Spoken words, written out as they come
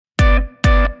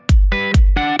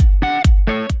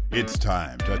It's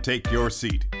time to take your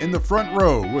seat in the front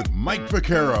row with Mike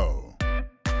Vaccaro.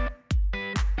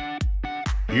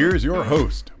 Here's your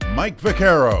host, Mike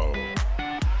Vaccaro.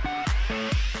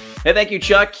 Hey, thank you,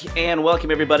 Chuck, and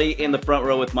welcome everybody in the front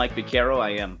row with Mike Vaccaro.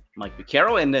 I am Mike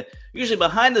Vaccaro, and usually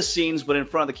behind the scenes, but in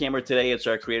front of the camera today, it's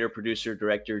our creator, producer,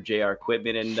 director, JR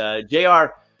Quitman. And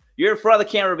JR, you're in front of the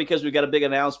camera because we've got a big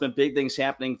announcement, big things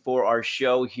happening for our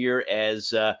show here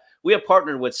as we have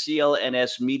partnered with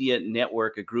CLNS Media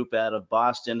Network, a group out of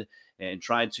Boston, and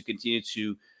trying to continue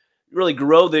to really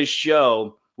grow this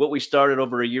show, what we started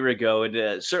over a year ago.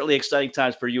 And certainly exciting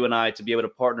times for you and I to be able to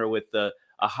partner with a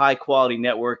high-quality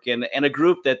network and a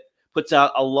group that puts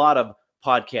out a lot of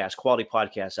podcasts, quality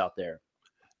podcasts out there.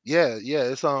 Yeah,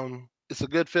 it's a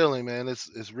good feeling, man.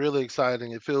 It's really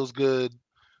exciting. It feels good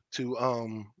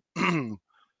to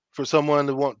for someone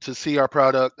to want to see our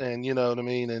product and you know what I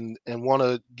mean and want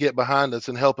to get behind us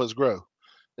and help us grow.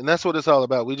 And that's what it's all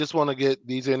about. We just want to get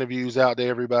these interviews out to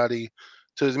everybody,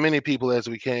 to as many people as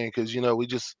we can, because you know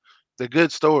they're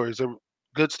good stories. They're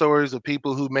good stories of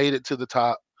people who made it to the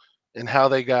top and how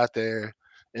they got there,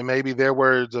 and maybe their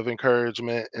words of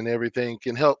encouragement and everything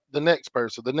can help the next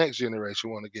person, the next generation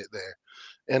want to get there.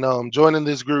 And joining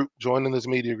this group, joining this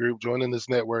media group, joining this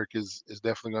network is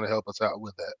definitely going to help us out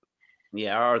with that.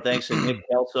 Yeah, our thanks to Nick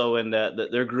Kelso and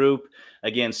their group.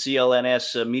 Again,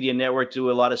 CLNS Media Network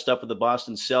do a lot of stuff with the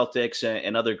Boston Celtics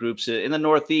and other groups in the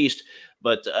Northeast.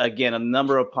 But again, a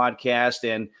number of podcasts.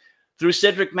 And through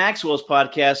Cedric Maxwell's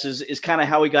podcast is kind of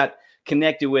how we got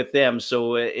connected with them.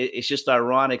 So it's just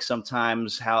ironic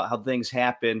sometimes how things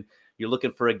happen. You're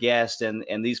looking for a guest,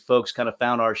 and these folks kind of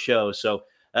found our show. So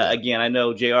again, I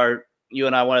know, JR, you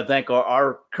and I want to thank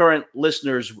our current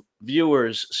listeners,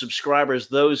 viewers, subscribers,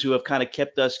 those who have kind of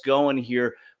kept us going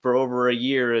here for over a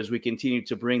year as we continue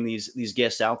to bring these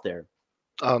guests out there.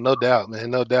 Oh, no doubt,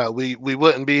 man, no doubt. We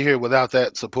wouldn't be here without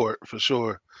that support for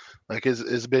sure. Like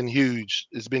it's been huge.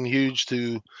 It's been huge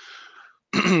to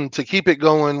to keep it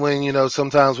going when you know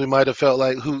sometimes we might have felt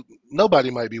like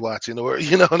nobody might be watching, or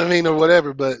you know what I mean, or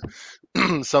whatever, but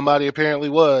somebody apparently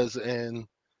was, and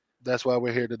that's why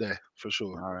we're here today for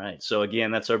sure. All right. So again,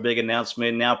 that's our big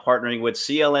announcement. Now partnering with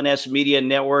CLNS Media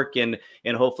Network, and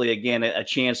hopefully again a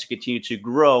chance to continue to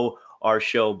grow our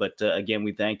show. But again,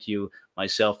 we thank you,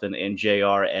 myself and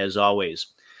JR, as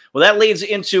always. Well, that leads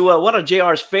into one of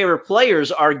JR's favorite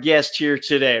players, our guest here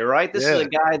today, right? This is a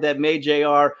guy that made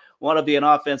JR want to be an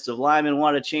offensive lineman,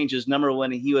 wanted to change his number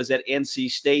when he was at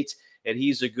NC State, and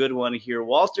he's a good one here.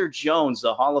 Walter Jones,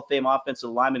 the Hall of Fame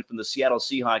offensive lineman from the Seattle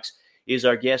Seahawks, is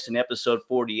our guest in episode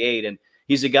 48. And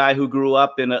he's a guy who grew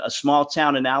up in a small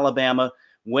town in Alabama,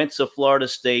 went to Florida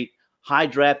State, high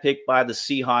draft pick by the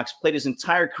Seahawks, played his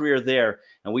entire career there.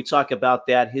 And we talk about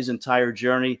that, his entire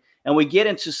journey. And we get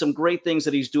into some great things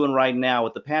that he's doing right now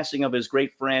with the passing of his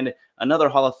great friend, another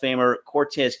Hall of Famer,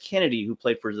 Cortez Kennedy, who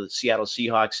played for the Seattle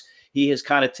Seahawks. He has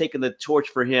kind of taken the torch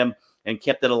for him and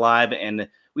kept it alive. And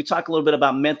we talk a little bit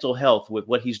about mental health with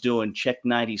what he's doing, Check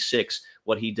 96,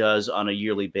 what he does on a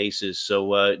yearly basis.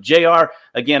 So, JR,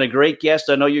 again, a great guest.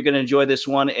 I know you're going to enjoy this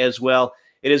one as well.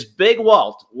 It is Big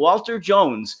Walter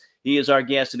Jones. He is our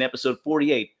guest in episode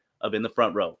 48 of In the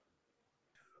Front Row.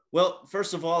 Well,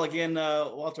 first of all, again,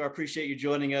 Walter, I appreciate you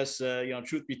joining us.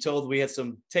 Truth be told, we had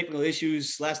some technical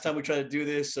issues last time we tried to do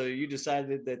this, so you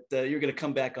decided that you're going to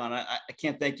come back on. I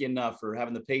can't thank you enough for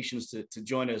having the patience to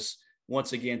join us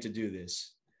once again to do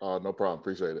this. No problem.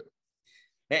 Appreciate it.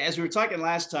 As we were talking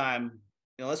last time,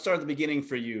 let's start at the beginning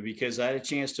for you, because I had a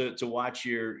chance to watch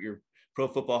your Pro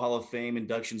Football Hall of Fame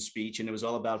induction speech, and it was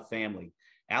all about family.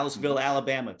 Aliceville,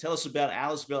 Alabama. Tell us about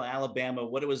Aliceville, Alabama,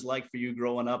 what it was like for you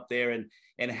growing up there,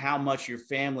 and how much your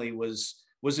family was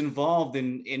involved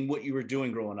in what you were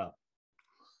doing growing up.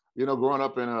 Growing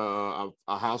up in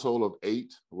a household of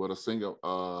 8 with a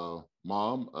single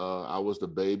mom, I was the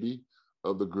baby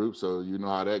of the group. So you know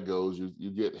how that goes.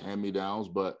 You get hand-me-downs.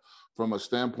 But from a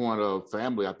standpoint of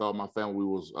family, I thought my family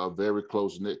was very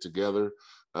close-knit together.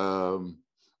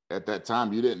 At that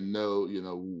time, you didn't know,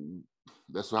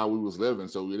 that's how we was living.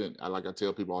 So we didn't, like I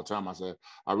tell people all the time, I said,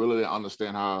 I really didn't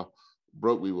understand how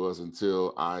broke we was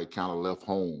until I kind of left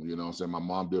home. You know what I'm saying? My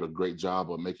mom did a great job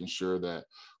of making sure that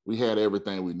we had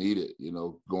everything we needed,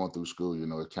 going through school.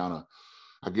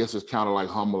 I guess it's kind of like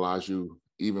humbilize you,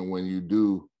 even when you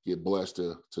do get blessed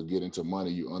to get into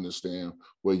money, you understand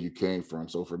where you came from.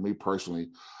 So for me personally,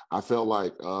 I felt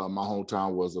like my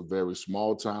hometown was a very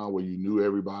small town where you knew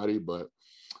everybody, but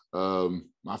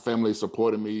my family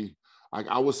supported me.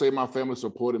 I would say my family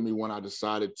supported me when I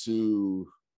decided to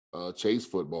chase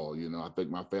football. You know, I think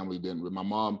my family didn't. My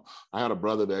mom, I had a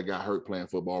brother that got hurt playing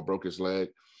football, broke his leg.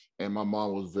 And my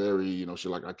mom was very, you know,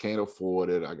 she's like, I can't afford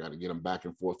it. I got to get him back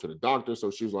and forth to the doctor. So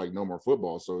she was like, no more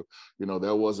football. So, you know,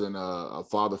 there wasn't a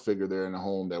father figure there in the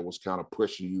home that was kind of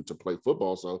pushing you to play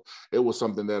football. So it was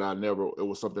something that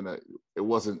it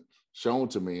wasn't shown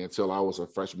to me until I was a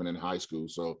freshman in high school.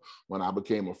 So when I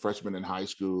became a freshman in high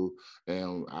school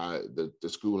and the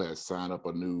school had signed up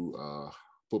a new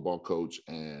football coach,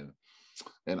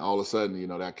 and all of a sudden, you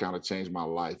know, that kind of changed my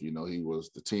life. You know,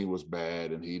 the team was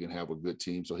bad and he didn't have a good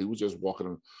team. So he was just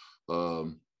walking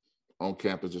on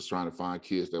campus, just trying to find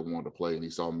kids that wanted to play. And he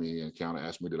saw me and kind of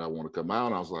asked me, did I want to come out?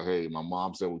 And I was like, hey, my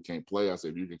mom said we can't play. I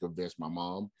said, if you can convince my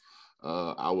mom,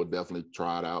 I would definitely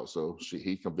try it out. So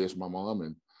he convinced my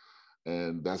mom,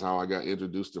 and that's how I got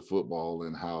introduced to football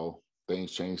and how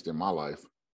things changed in my life.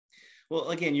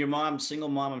 Well, again, your mom, single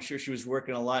mom, I'm sure she was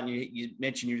working a lot. And you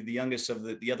mentioned you're the youngest of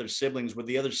the other siblings. Were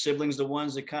the other siblings the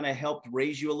ones that kind of helped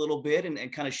raise you a little bit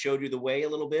and kind of showed you the way a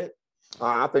little bit?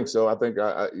 I think so. I think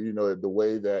you know, the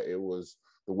way that it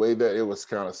was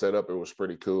kind of set up, it was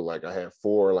pretty cool. Like I had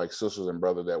 4 like sisters and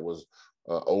brother that was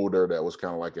older, that was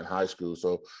kind of like in high school.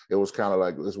 So it was kind of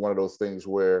like, it's one of those things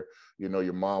where, you know,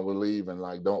 your mom would leave and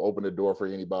like, don't open the door for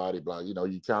anybody. But, you know,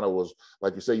 you kind of was,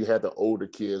 like you say, you had the older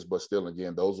kids, but still,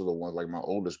 again, those are the ones, like my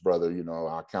oldest brother, you know,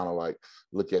 I kind of like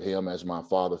look at him as my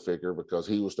father figure, because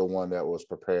he was the one that was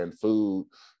preparing food,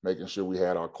 making sure we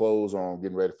had our clothes on,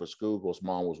 getting ready for school, because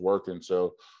mom was working.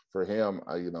 So for him,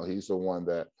 you know, he's the one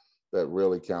that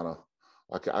really kind of,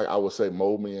 I would say,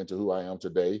 mold me into who I am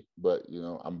today. But, you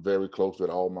know, I'm very close with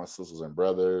all my sisters and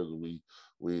brothers. We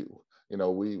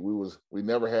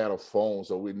never had a phone,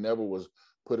 so we never was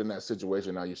put in that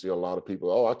situation. Now you see a lot of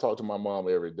people, oh, I talk to my mom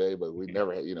every day, but we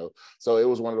never had, you know. So it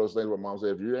was one of those things where mom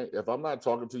said, if I'm not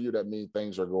talking to you, that means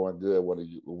things are going good.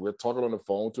 When we're talking on the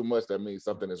phone too much, that means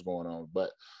something is going on.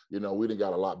 But, you know, we done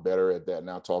got a lot better at that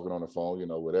now, talking on the phone, you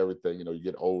know, with everything, you know, you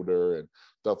get older and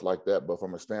stuff like that. But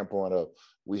from a standpoint of,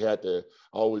 we had to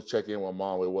always check in with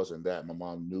mom. It wasn't that. My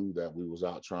mom knew that we was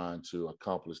out trying to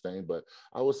accomplish things. But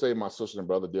I would say my sister and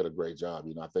brother did a great job.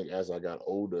 You know, I think as I got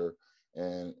older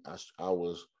and I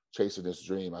was chasing this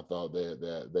dream, I thought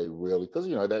that they really, because,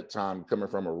 you know, at that time, coming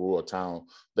from a rural town,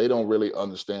 they don't really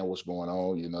understand what's going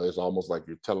on. You know, it's almost like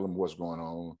you're telling them what's going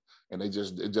on, and it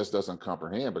just doesn't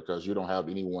comprehend, because you don't have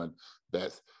anyone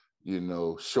that's, you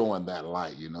know, showing that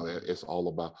light. You know, it's all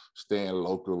about staying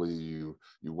locally. You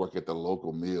work at the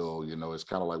local mill. You know, it's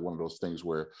kind of like one of those things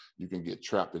where you can get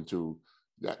trapped into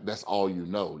that's all you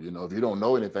know. You know, if you don't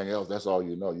know anything else, that's all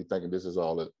you know. You're thinking this is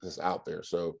all that's out there.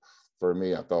 So for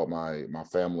me, I thought my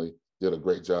family did a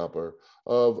great job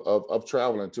of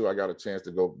traveling too. I got a chance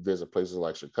to go visit places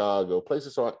like Chicago,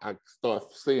 places, so I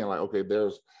start seeing like, okay,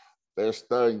 there's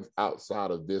things outside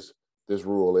of this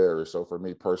rural area. So for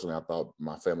me personally, I thought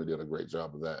my family did a great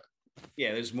job of that.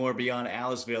 Yeah, there's more beyond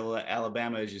Aliceville,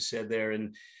 Alabama, as you said there.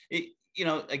 And you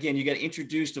know, again, you got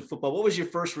introduced to football. What was your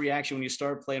first reaction when you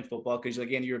started playing football? Because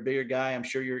again, you're a bigger guy. I'm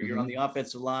sure you're on the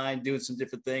offensive line doing some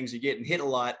different things. You're getting hit a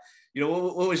lot. You know,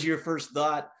 what was your first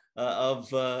thought of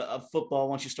football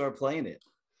once you started playing it?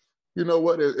 You know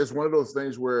what? It's one of those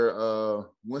things where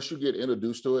once you get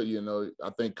introduced to it, you know,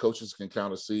 I think coaches can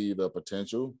kind of see the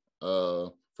potential.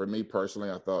 For me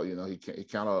personally, I thought, you know, he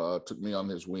kind of took me on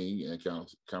his wing and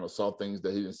kind of saw things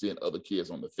that he didn't see in other kids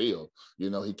on the field. You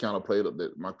know, he kind of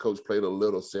my coach played a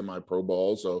little semi-pro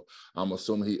ball, so I'm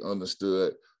assuming he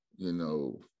understood, you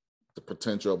know, the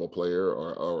potential of a player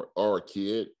or a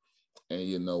kid. And,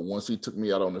 you know, once he took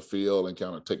me out on the field and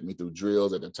kind of take me through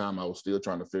drills, at the time I was still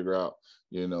trying to figure out,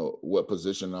 you know, what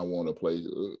position I want to play.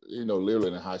 You know,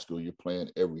 literally in high school, you're playing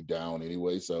every down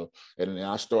anyway. So, and then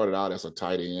I started out as a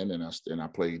tight end and I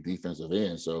played defensive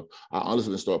end. So I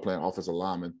honestly didn't start playing offensive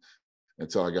lineman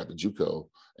until I got to JUCO.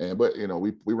 But, you know,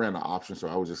 we ran the option. So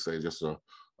I would just say just a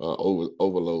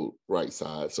overload right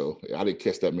side. So I didn't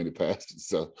catch that many passes.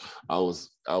 So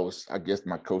I guess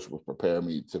my coach was preparing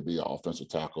me to be an offensive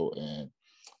tackle. And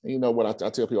you know what I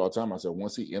tell people all the time, I said,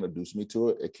 once he introduced me to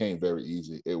it, it came very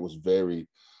easy. It was very,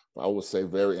 I would say,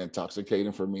 very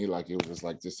intoxicating for me. Like, it was just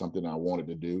like just something I wanted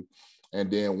to do.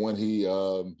 And then when he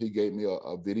gave me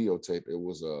a videotape, it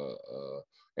was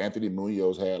Anthony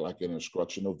Munoz had like an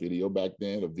instructional video back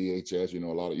then, a VHS. You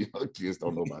know, a lot of young kids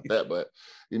don't know about that, but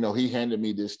you know, he handed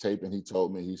me this tape and he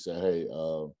told me, he said, "Hey,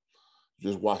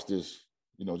 just watch this.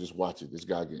 You know, just watch it. This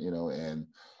guy, you know." And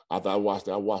I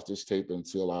watched this tape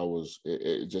until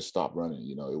it just stopped running.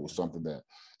 You know, it was something that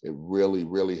it really,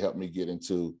 really helped me get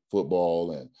into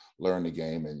football and learn the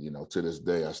game. And, you know, to this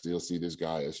day, I still see this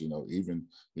guy as, you know, even,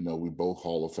 you know, we both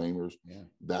Hall of Famers. Yeah.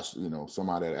 That's, you know,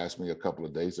 somebody that asked me a couple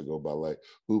of days ago about like,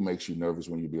 who makes you nervous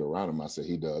when you be around him? I said,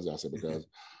 he does. I said, because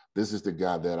this is the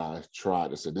guy that I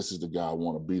tried to say, this is the guy I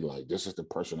want to be like. This is the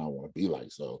person I want to be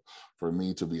like. So for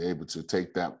me to be able to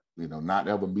take that, you know, not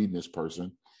ever meeting this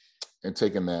person and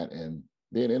taking that and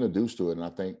being introduced to it. And I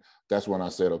think that's when I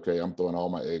said, okay, I'm throwing all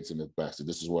my eggs in this basket.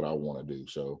 This is what I want to do.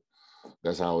 So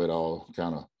that's how it all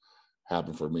kind of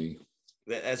happened for me.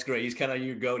 That's great. He's kind of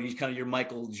your GOAT. He's kind of your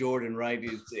Michael Jordan, right?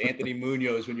 It's Anthony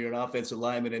Munoz when you're an offensive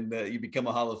lineman and you become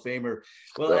a Hall of Famer.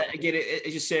 Well, Yeah. again,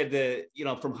 as you said, you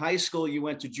know, from high school, you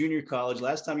went to junior college.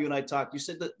 Last time you and I talked, you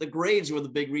said that the grades were the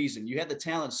big reason. You had the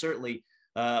talent, certainly,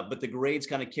 but the grades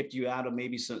kind of kept you out of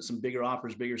maybe some bigger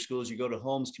offers, bigger schools. You go to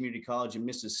Holmes Community College in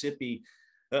Mississippi.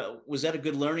 Was that a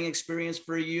good learning experience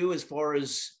for you as far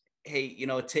as, hey, you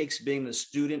know, it takes being the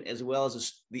student as well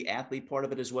as the athlete part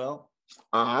of it as well?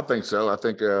 I think so. I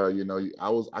think, you know,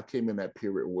 I came in that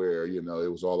period where, you know, it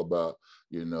was all about,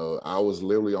 you know, I was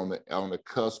literally on the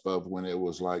cusp of when it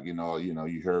was like, you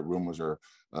you heard rumors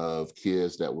of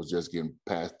kids that was just getting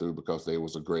passed through because they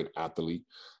was a great athlete.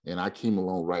 And I came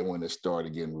along right when it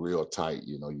started getting real tight.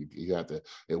 You know, you have to,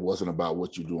 it wasn't about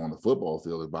what you do on the football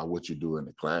field, it's about what you do in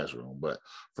the classroom. But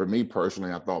for me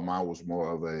personally, I thought mine was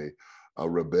more of a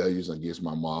rebellion against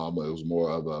my mom. It was more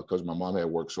of because my mom had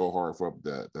worked so hard for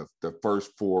the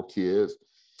first 4 kids.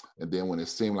 And then when it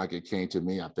seemed like it came to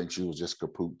me, I think she was just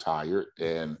kaput tired.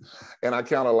 And I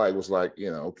kind of like was like,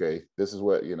 you know, okay, this is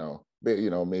what,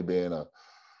 me being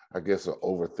I guess an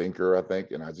overthinker, I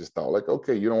think. And I just thought like,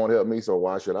 okay, you don't want to help me, so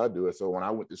why should I do it? So when I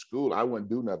went to school, I wouldn't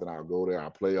do nothing. I'll go there, I'll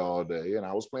play all day. And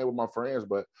I was playing with my friends,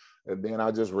 and then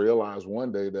I just realized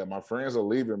one day that my friends are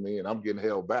leaving me and I'm getting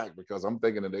held back because I'm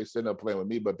thinking that they're sitting up playing with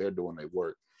me, but they're doing their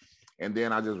work. And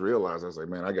then I just realized, I was like,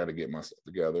 man, I got to get myself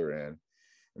together. And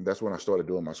that's when I started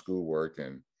doing my schoolwork.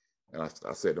 And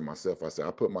I said to myself,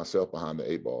 I put myself behind the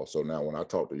 8 ball. So now when I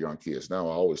talk to young kids now,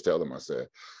 I always tell them, I said,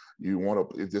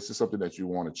 if this is something that you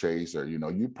want to chase, or, you know,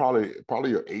 you probably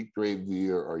your 8th grade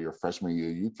year or your freshman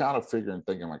year, you kind of figuring,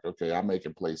 thinking like, okay, I may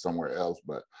can play somewhere else.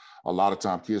 But a lot of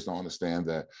times kids don't understand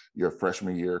that your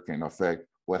freshman year can affect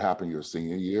what happened your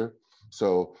senior year.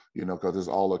 So, you know, because it's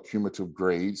all a cumulative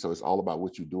grade. So it's all about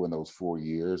what you do in those 4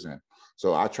 years. And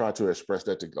so I try to express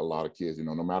that to a lot of kids, you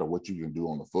know, no matter what you can do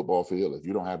on the football field, if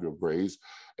you don't have your grades,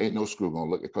 ain't no school going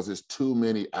to look, because there's too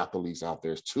many athletes out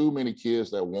there. There's too many kids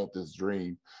that want this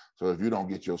dream. So if you don't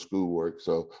get your schoolwork,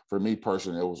 so for me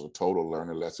personally, it was a total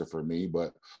learning lesson for me.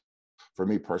 But for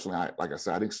me personally, like I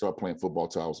said, I didn't start playing football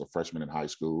till I was a freshman in high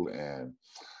school.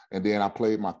 And then I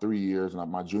played my 3 years,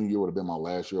 and my junior year would have been my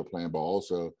last year playing ball.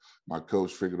 So my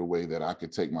coach figured a way that I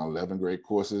could take my 11th grade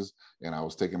courses, and I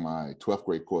was taking my 12th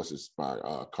grade courses by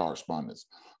correspondence.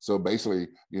 So basically,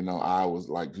 you know, I was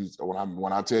like,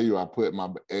 when I tell you I put my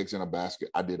eggs in a basket,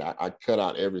 I did. I cut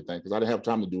out everything because I didn't have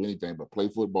time to do anything but play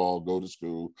football, go to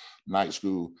school, night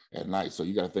school at night. So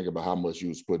you got to think about how much you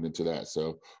was putting into that.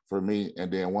 So for me,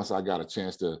 and then once I got a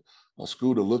chance to a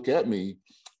school to look at me,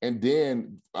 and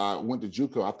then I went to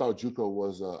JUCO. I thought JUCO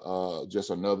was just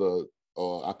another,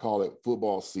 I call it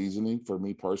football seasoning for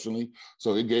me personally.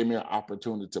 So it gave me an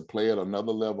opportunity to play at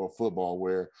another level of football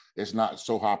where it's not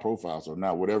so high profile. So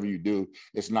now whatever you do,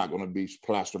 it's not going to be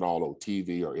plastered all over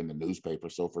TV or in the newspaper.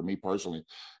 So for me personally,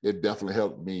 it definitely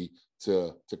helped me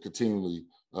to continually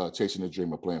chasing the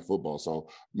dream of playing football. So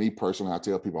me personally, I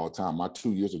tell people all the time, my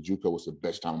 2 years of JUCO was the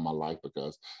best time of my life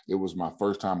because it was my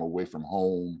first time away from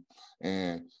home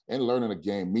and learning the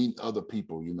game, meeting other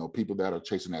people, you know, people that are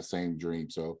chasing that same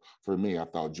dream. So for me, I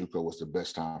thought JUCO was the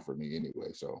best time for me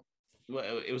anyway. So.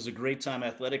 Well, it was a great time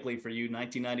athletically for you.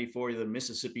 1994, the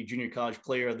Mississippi Junior College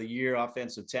Player of the Year,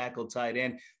 offensive tackle, tight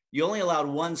end. You only allowed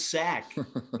 1 sack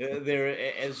there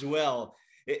as well.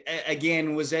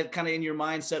 Again, was that kind of in your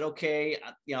mindset? Okay,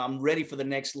 you know, I'm ready for the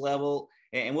next level.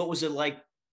 And what was it like,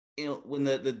 you know, when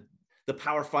the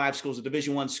Power 5 schools, the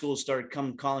Division I schools started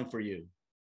calling for you?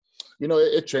 You know,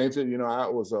 it changed it. You know, I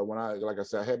was like I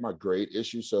said, I had my grade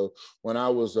issue. So when I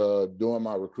was doing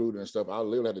my recruiting and stuff, I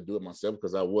literally had to do it myself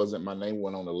because my name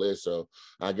wasn't on the list. So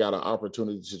I got an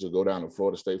opportunity to go down to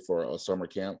Florida State for a summer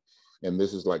camp. And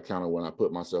this is like kind of when I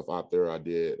put myself out there. I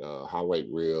did a highlight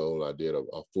reel. I did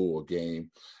a full game.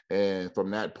 And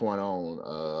from that point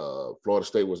on, Florida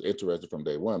State was interested from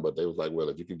day one. But they was like, well,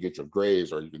 if you can get your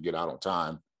grades or you can get out on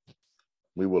time,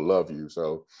 we will love you.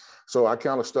 So I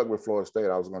kind of stuck with Florida State.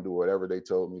 I was going to do whatever they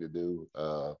told me to do.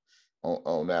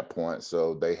 on that point.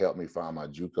 So they helped me find my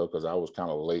JUCO because I was kind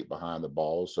of late behind the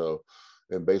ball. So,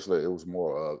 and basically it was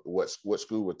more what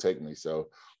school would take me. So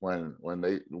when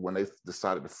they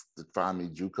decided to find me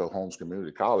JUCO, Holmes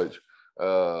Community College,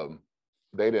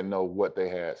 they didn't know what they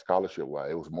had scholarship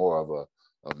wise. It was more of a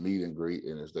meet and greet,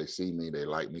 and as they see me, they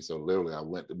like me. So literally, I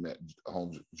went to met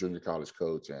Holmes Junior College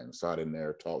coach and sat in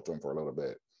there, talked to him for a little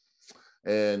bit.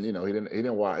 And he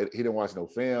didn't watch no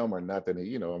film or nothing.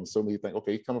 I'm assuming he think,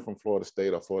 okay, he's coming from Florida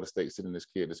State, or Florida State sending this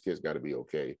kid's got to be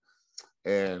okay.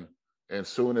 And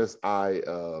soon as I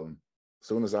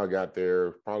got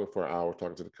there, probably for an hour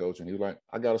talking to the coach, and he was like,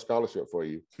 I got a scholarship for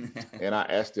you. And I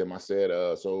asked him, I said,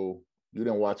 so you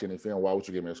didn't watch any film, why would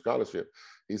you give me a scholarship?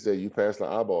 He said, you passed the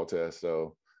eyeball test.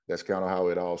 So that's kind of how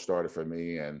it all started for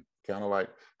me. And kind of like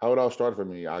how it all started for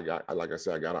me, I got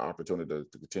an opportunity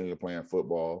to continue playing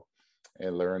football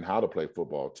and learn how to play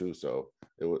football too. So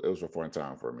it was a fun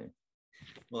time for me.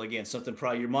 Well, again, something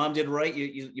probably your mom did right.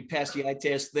 You passed the eye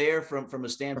test there from a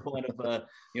standpoint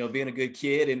of being a good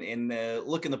kid and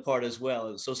looking the part as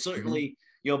well. So certainly,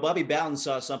 Bobby Bowden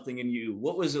saw something in you.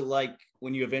 What was it like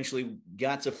when you eventually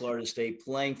got to Florida State,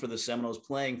 playing for the Seminoles,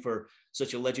 playing for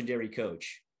such a legendary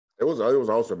coach? It was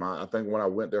awesome. I think when I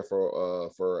went there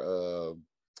for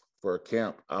a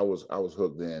camp, I was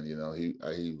hooked in.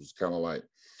 He was kind of like,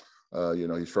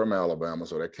 he's from Alabama,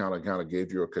 so that kind of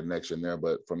gave you a connection there.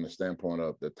 But from the standpoint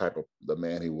of the type of the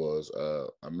man he was, I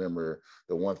remember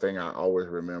the one thing I always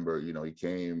remember. He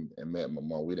came and met my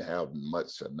mom. We didn't have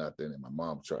much or nothing, and my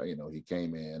mom tried. He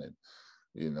came in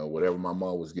and whatever my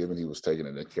mom was giving, he was taking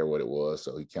it, didn't care what it was.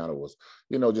 So he kind of was,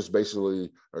 just basically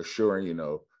assuring,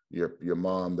 your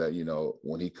mom that,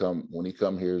 when he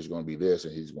come here, he's going to be this,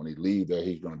 and when he leave there,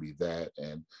 he's going to be that.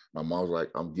 And my mom's like,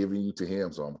 I'm giving you to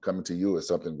him, so I'm coming to you if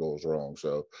something goes wrong.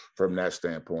 So from that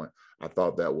standpoint, I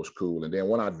thought that was cool. And then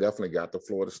when I definitely got to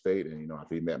Florida State, and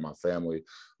after he met my family,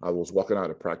 I was walking out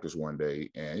of practice one day,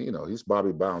 and he's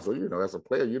Bobby Bowden. So as a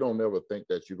player, you don't ever think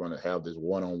that you're going to have this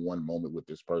one-on-one moment with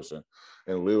this person.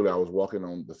 And literally, I was walking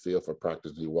on the field for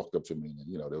practice, and he walked up to me,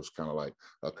 and there was kind of like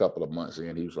a couple of months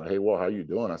in. He was like, "Hey, Walt, how you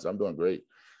doing?" I said, "I'm doing great."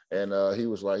 And he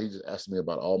was like, he just asked me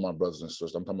about all my brothers and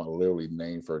sisters. I'm talking about literally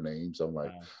name for name. So I'm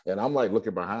like, and I'm like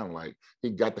looking behind him, like he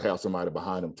got to have somebody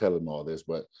behind him telling him all this.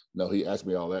 But no, he asked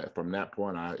me all that. From that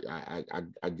point,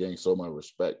 I gained so much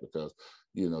respect because,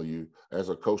 you as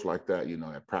a coach like that,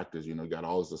 at practice, you got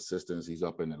all his assistants. He's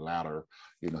up in the ladder,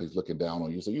 he's looking down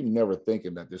on you. So you're never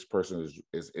thinking that this person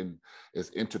is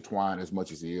intertwined as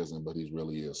much as he is, but he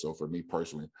really is. So for me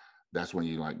personally, that's when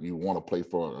you want to play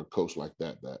for a coach like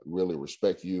that really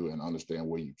respect you and understand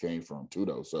where you came from too,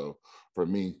 though. So for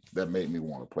me, that made me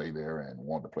want to play there and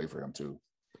want to play for him too.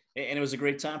 And it was a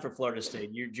great time for Florida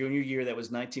State. Your junior year, that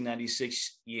was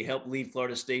 1996. You helped lead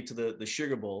Florida State to the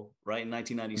Sugar Bowl, right? In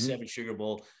 1997 Sugar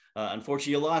Bowl.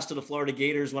 Unfortunately, you lost to the Florida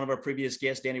Gators. One of our previous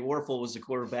guests, Danny Werfel, was the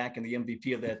quarterback and the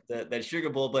MVP of that Sugar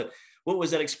Bowl. But what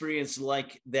was that experience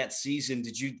like that season?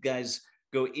 Did you guys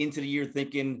go into the year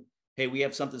thinking, hey, we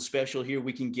have something special here,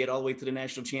 we can get all the way to the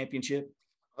national championship?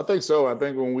 I think so. I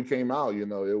think when we came out, it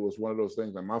was one of those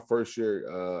things. Like my first year,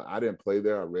 I didn't play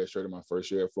there. I redshirted my first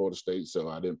year at Florida State, so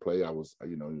I didn't play. I was,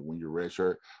 when you're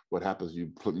redshirt, what happens?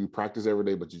 You practice every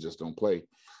day, but you just don't play.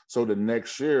 So the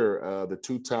next year, the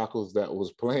two tackles that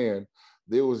was playing,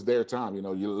 it was their time.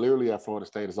 You literally at Florida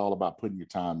State, it's all about putting your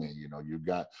time in.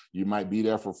 You might be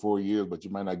there for 4 years, but you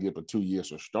might not get for 2 years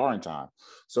for starting time.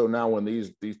 So now when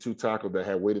these two tackles that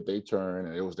had waited their turn,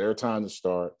 and it was their time to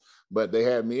start, but they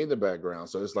had me in the background.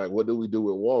 So it's like, what do we do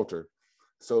with Walter?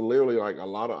 So literally, like a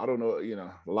lot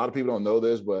of people don't know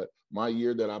this, but my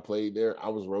year that I played there, I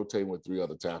was rotating with 3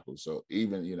 other tackles. So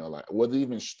even, wasn't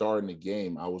even starting the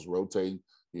game, I was rotating.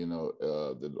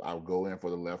 I'll go in for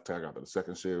the left tackle after the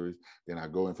second series, then I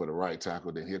go in for the right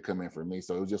tackle, then he'll come in for me.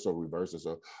 So it was just a reversal.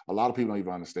 So a lot of people don't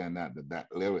even understand that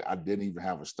literally I didn't even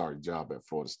have a starting job at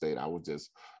Florida State. I was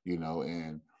just,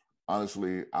 and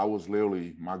honestly,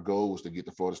 my goal was to get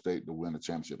to Florida State to win the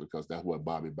championship, because that's what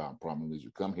Bobby Bowden promised.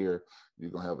 You come here,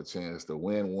 you're going to have a chance to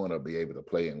win one or be able to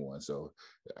play in one. So,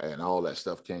 and all that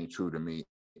stuff came true to me.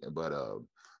 But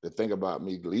the thing about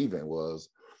me leaving was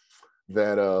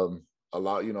that a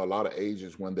lot of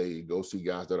agents, when they go see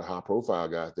guys that are high profile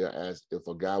guys, they're asked if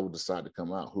a guy would decide to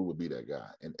come out, who would be that guy?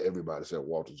 And everybody said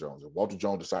Walter Jones. If Walter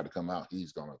Jones decided to come out,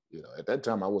 he's going to, at that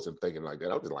time, I wasn't thinking like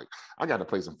that. I was just like, I got to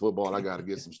play some football. I got to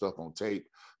get some stuff on tape.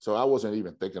 So I wasn't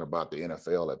even thinking about the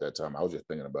NFL at that time. I was just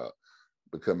thinking about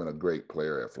becoming a great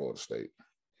player at Florida State.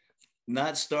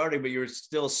 Not starting, but you're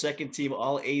still second team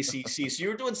all ACC. So you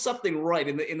were doing something right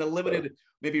in the limited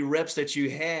maybe reps that you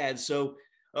had. So,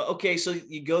 okay, so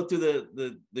you go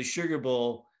through the Sugar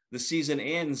Bowl, the season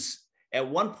ends. at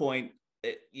one point,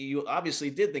 you obviously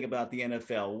did think about the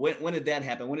NFL. When did that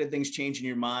happen? When did things change in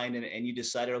your mind and you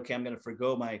decided, okay, I'm going to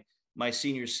forgo my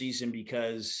senior season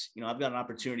because, I've got an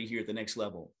opportunity here at the next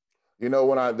level? When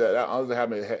that honestly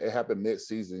happened, it happened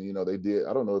mid-season. They did.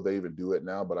 I don't know if they even do it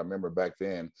now, but I remember back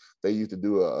then they used to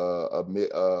do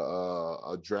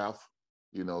a draft.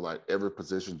 Like every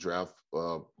position draft,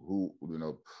 who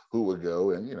would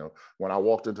go. And when I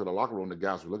walked into the locker room, the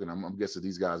guys were looking. I'm guessing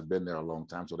these guys been there a long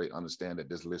time, so they understand that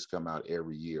this list come out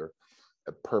every year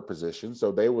per position.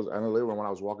 So they was. I know when I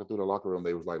was walking through the locker room,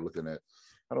 they was like looking at.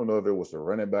 I don't know if it was the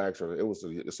running backs or it was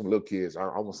some little kids. I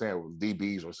was saying it was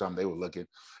DBs or something. They were looking,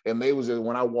 and they was just,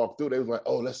 when I walked through, they was like,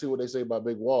 "Oh, let's see what they say about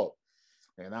Big Walt."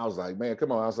 And I was like, "Man,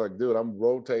 come on!" I was like, "Dude, I'm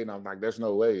rotating." I'm like, "There's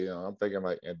no way." I'm thinking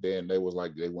like, and then they was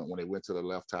like, when they went to the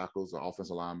left tackles, the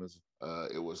offensive linemen.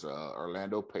 It was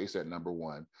Orlando Pace at number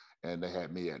 1, and they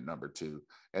had me at number 2,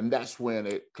 and that's when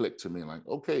it clicked to me, like,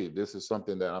 okay, this is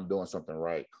something that I'm doing something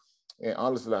right. And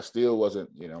honestly, I still wasn't,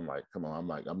 I'm like, come on,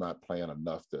 I'm not playing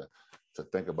enough to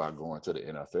think about going to the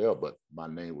NFL, but my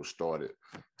name was started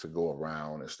to go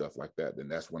around and stuff like that. Then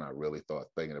that's when I really thought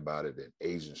thinking about it. And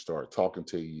agents start talking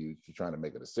to you, you're trying to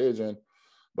make a decision.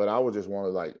 But I would just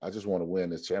want to I just want to win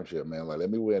this championship, man. Like,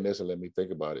 let me win this and let me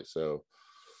think about it. So,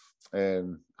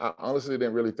 and I honestly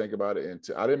didn't really think about it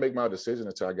until I didn't make my decision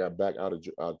until I got back out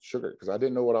of Sugar, because I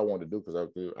didn't know what I wanted to do. Because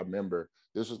I remember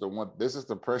this is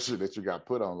the pressure that you got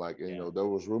put on. Like, there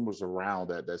was rumors around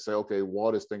that say, okay,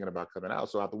 Walt is thinking about coming out.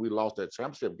 So after we lost that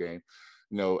championship game,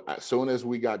 as soon as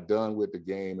we got done with the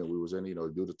game and we was in,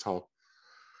 do the talk,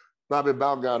 Bobby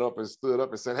Bowden got up and stood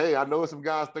up and said, "Hey, I know some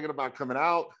guys thinking about coming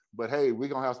out, but hey, we're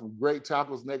going to have some great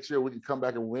tackles next year. We can come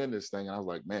back and win this thing." And I was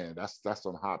like, man, that's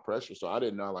some hot pressure. So I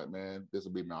didn't know, like, man, this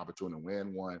will be my opportunity to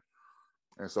win one.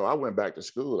 And so I went back to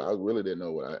school. I really didn't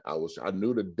know what I was. I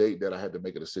knew the date that I had to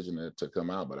make a decision to come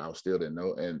out, but I still didn't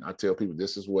know. And I tell people,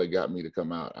 this is what got me to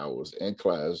come out. I was in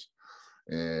class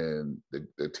and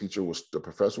the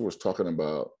professor was talking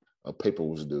about a paper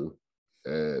was due.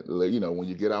 And, when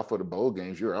you get out for the bowl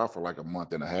games, you're out for like a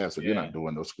month and a half. So you're not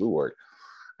doing no schoolwork.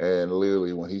 And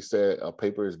literally when he said a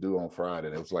paper is due on Friday,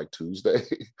 and it was like Tuesday,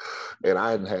 and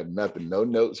I hadn't had nothing, no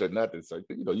notes or nothing. So,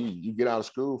 you get out of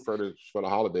school for the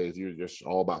holidays, you're just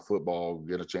all about football,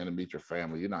 get a chance to meet your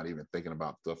family. You're not even thinking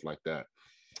about stuff like that.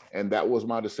 And that was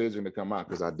my decision to come out,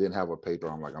 because I didn't have a paper.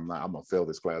 I'm like, I'm going to fail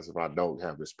this class if I don't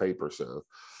have this paper. So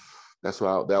that's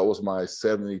why that was my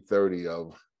 70-30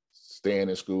 of staying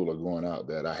in school or going out,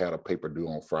 that I had a paper due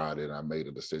on Friday, and I made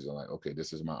a decision like, okay,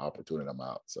 this is my opportunity. I'm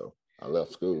out. So I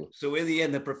left school. So in the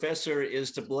end, the professor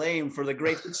is to blame for the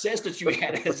great success that you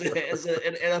had as an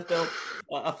NFL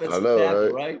offensive tackle,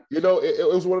 right?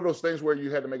 It was one of those things where you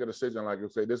had to make a decision, like you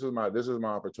say, this is my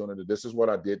opportunity. This is what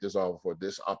I did this all for,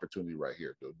 this opportunity right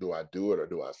here. Do I do it or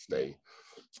do I stay?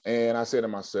 And I said to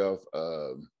myself,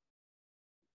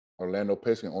 Orlando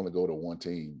Pace can only go to one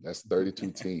team. That's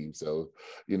 32 teams. So,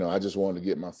 I just wanted to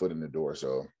get my foot in the door.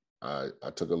 So I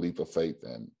took a leap of faith,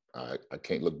 and I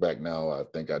can't look back now. I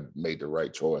think I made the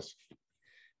right choice.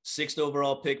 6th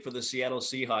overall pick for the Seattle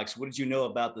Seahawks. What did you know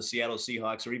about the Seattle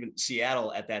Seahawks, or even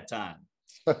Seattle at that time?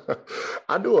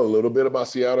 I knew a little bit about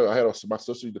Seattle. My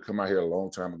sister used to come out here a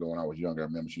long time ago when I was younger. I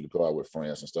remember she used to go out with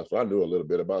friends and stuff. So I knew a little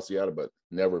bit about Seattle, but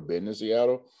never been to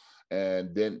Seattle.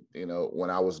 And then, when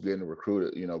I was getting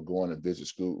recruited, going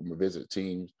to visit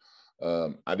teams,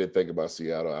 I didn't think about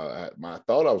Seattle. I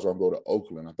thought I was going to go to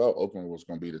Oakland. I thought Oakland was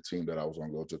going to be the team that I was going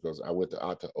to go to, because I went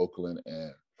out to Oakland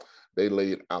and they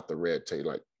laid out the red tape,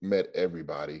 like met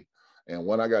everybody. And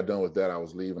when I got done with that, I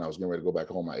was leaving. I was getting ready to go back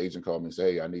home. My agent called me and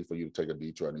said, "Hey, I need for you to take a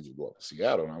detour. I need you to go up to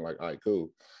Seattle." And I'm like, "All right,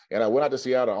 cool." And I went out to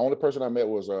Seattle. The only person I met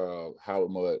was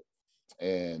Howard Mudd.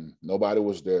 And nobody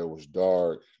was there. It was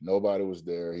dark. Nobody was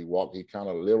there. He kind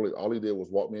of literally, all he did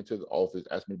was walk me into the office,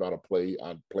 asked me about a play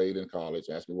I played in college,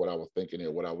 asked me what I was thinking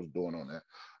and what I was doing on that.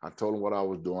 I told him what I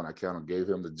was doing. I kind of gave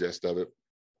him the gist of it,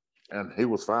 and he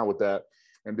was fine with that.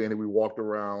 And then we walked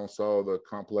around, saw the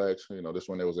complex. This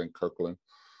one, it was in Kirkland.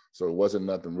 So it wasn't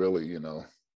nothing really, to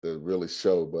really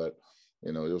show, but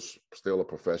it was still a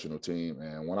professional team.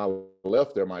 And when I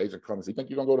left there, my agent called me and said, "You think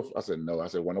you're going to go to?" I said, "No." I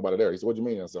said, "Well, nobody there." He said, "What do you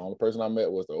mean?" I said, "The only person I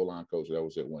met was the O-line coach." That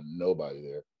was it. When nobody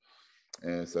there.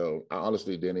 And so I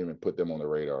honestly didn't even put them on the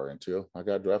radar until I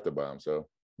got drafted by them. So,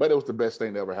 but it was the best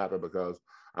thing that ever happened, because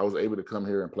I was able to come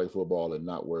here and play football and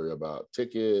not worry about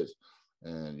tickets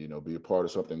and, be a part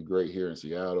of something great here in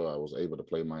Seattle. I was able to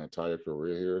play my entire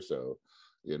career here. So,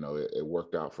 it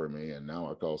worked out for me. And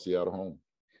now I call Seattle home.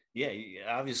 Yeah,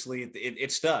 obviously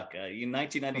it stuck. In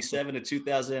 1997 to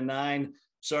 2009,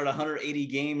 started 180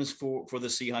 games for the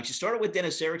Seahawks. You started with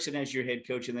Dennis Erickson as your head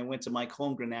coach, and then went to Mike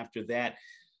Holmgren after that.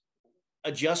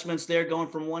 adjustments there going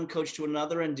from one coach to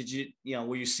another? And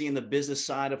were you seeing the business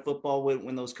side of football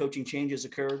when those coaching changes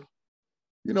occurred?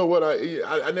 You know what?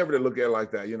 I never did look at it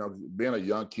like that. Being a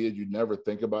young kid, you never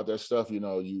think about that stuff.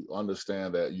 You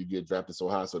understand that you get drafted so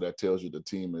high, so that tells you the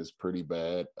team is pretty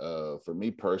bad. For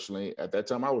me personally, at that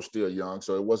time, I was still young,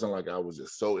 so it wasn't like I was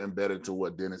just so embedded to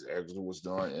what Dennis Eckersley was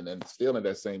doing. And then still at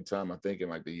that same time, I'm thinking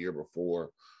like the year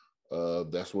before,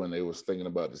 that's when they was thinking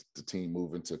about the team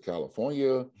moving to California.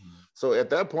 Mm-hmm. So at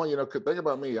that point, think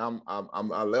about me. I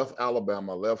left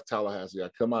Alabama, left Tallahassee. I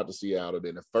come out to Seattle.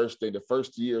 Then the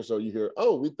first year or so, you hear,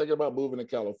 oh, we thinking about moving to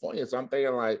California. So I'm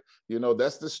thinking like,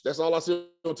 that's all I see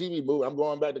on TV. Move. I'm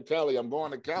going back to Cali. I'm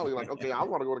going to Cali. Like, okay, I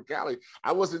want to go to Cali.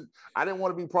 I didn't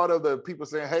want to be part of the people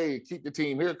saying, hey, keep the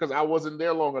team here, because I wasn't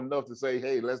there long enough to say,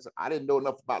 hey, I didn't know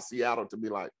enough about Seattle to be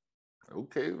like,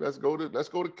 okay, let's go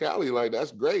to Cali. Like,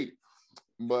 that's great.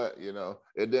 But,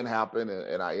 it didn't happen.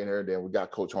 And I entered, and we got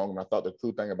Coach Holmgren. I thought the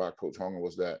cool thing about Coach Holmgren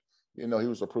was that, he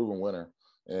was a proven winner.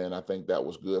 And I think that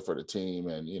was good for the team.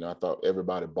 And, I thought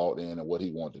everybody bought in and what he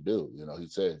wanted to do. He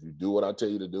said, if you do what I tell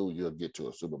you to do, you'll get to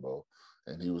a Super Bowl.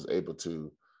 And he was able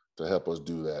to help us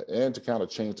do that and to kind of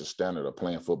change the standard of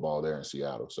playing football there in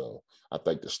Seattle. So I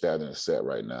think the standard is set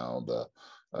right now.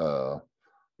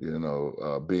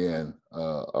 Being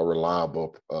a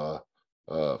reliable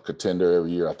contender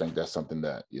every year. I think that's something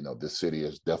that, this city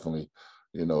is definitely,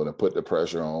 to put the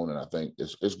pressure on. And I think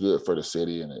it's good for the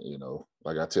city. And,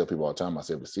 like I tell people all the time, I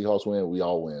say, if the Seahawks win, we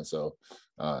all win. So,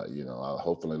 I'm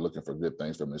hopefully looking for good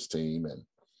things from this team.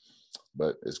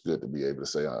 But it's good to be able to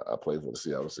say I play for the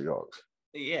Seattle Seahawks.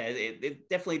 Yeah, it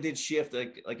definitely did shift.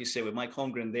 Like you said, with Mike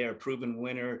Holmgren there, proven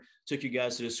winner, took you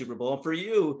guys to the Super Bowl. And for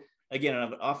you, again,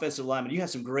 an offensive lineman, you had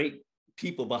some great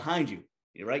people behind you.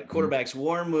 Right, quarterbacks,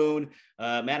 Warren Moon,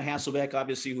 Matt Hasselbeck,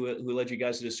 obviously, who led you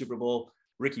guys to the Super Bowl,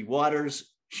 Ricky Watters,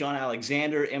 Shaun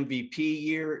Alexander, MVP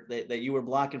year that you were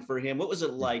blocking for him. What was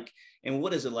it like, and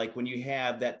what is it like when you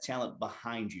have that talent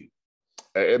behind you?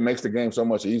 It makes the game so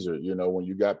much easier, when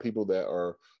you got people that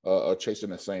are chasing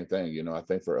the same thing. I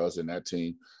think for us in that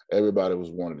team, everybody was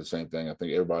wanting the same thing. I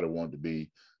think everybody wanted to be,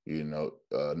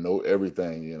 know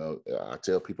everything. I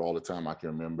tell people all the time, I can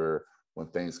remember when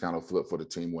things kind of flip for the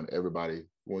team,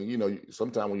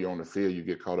 sometimes when you're on the field, you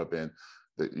get caught up in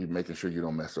you're making sure you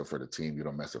don't mess up for the team, you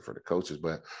don't mess up for the coaches.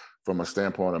 But from a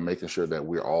standpoint of making sure that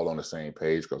we're all on the same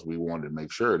page, because we wanted to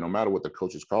make sure no matter what the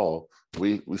coaches call,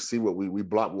 we see what we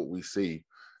block what we see.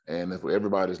 And if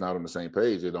everybody's not on the same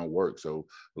page, it don't work. So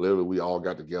literally we all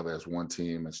got together as one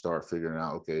team and start figuring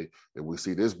out, okay, if we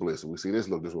see this blitz, if we see this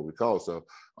look, this is what we call it. So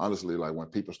honestly, like when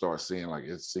people start seeing, like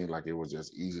it seemed like it was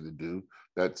just easy to do,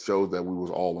 that shows that we was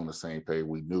all on the same page.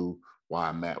 We knew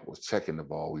why Matt was checking the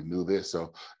ball. We knew this.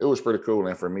 So it was pretty cool.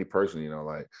 And for me personally,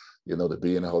 to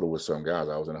be in a huddle with some guys,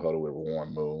 I was in a huddle with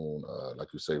Warren Moon,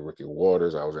 like you say, Ricky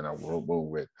Watters. I was in a room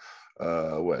with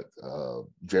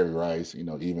Jerry Rice,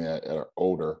 even at an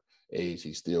older age,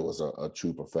 he still was a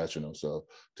true professional. So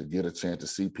to get a chance to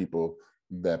see people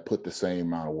that put the same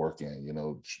amount of work in,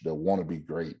 that want to be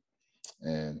great.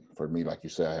 And for me, like you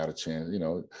said, I had a chance,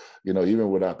 even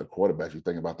without the quarterbacks, you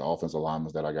think about the offensive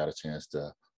linemen that I got a chance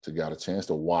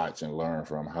to watch and learn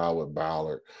from: Howard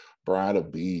Ballard, Brian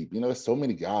Abib. There's so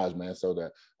many guys, man. So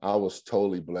that I was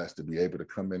totally blessed to be able to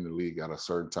come in the league at a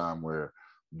certain time where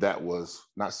that was,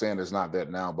 not saying it's not that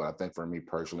now, but I think for me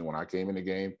personally, when I came in the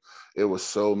game, it was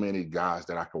so many guys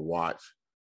that I could watch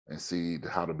and see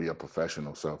how to be a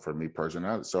professional. So for me personally,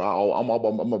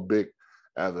 I'm a big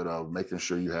advocate of making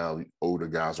sure you have older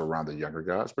guys around the younger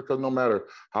guys, because no matter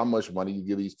how much money you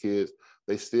give these kids,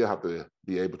 they still have to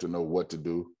be able to know what to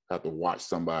do, have to watch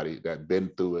somebody that been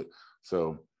through it.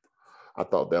 So I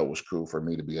thought that was cool for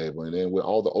me to be able. And then with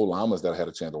all the old linemen that I had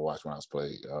a chance to watch when I was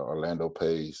playing, Orlando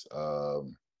Pace,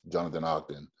 Jonathan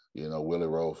Ogden, Willie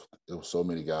Roaf. There were so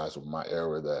many guys of my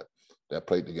era that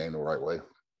played the game the right way.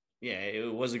 Yeah,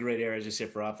 it was a great era, as you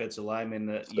said, for offensive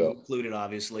linemen, you included,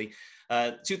 obviously.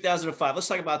 2005, let's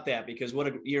talk about that, because what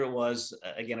a year it was.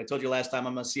 Again, I told you last time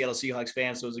I'm a Seattle Seahawks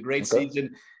fan, so it was a great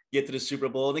season, get to the Super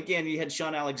Bowl. And again, you had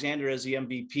Shaun Alexander as the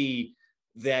MVP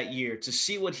that year. To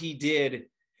see what he did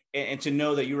and to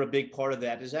know that you were a big part of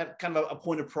that, is that kind of a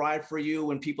point of pride for you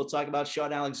when people talk about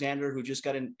Shaun Alexander, who just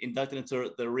got inducted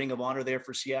into the Ring of Honor there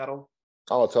for Seattle?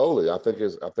 Oh, totally. I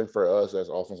think for us as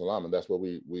offensive linemen, that's what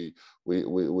we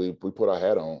put our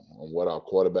hat on what our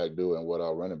quarterback do and what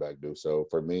our running back do. So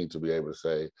for me to be able to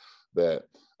say that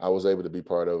I was able to be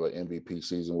part of an MVP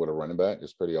season with a running back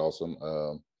is pretty awesome.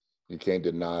 You can't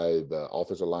deny the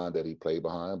offensive line that he played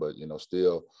behind, but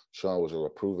still Shaun was a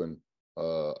proven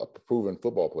a proven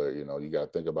football player. You know, you got to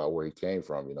think about where he came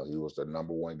from. You know, he was the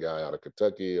number one guy out of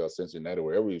Kentucky or Cincinnati,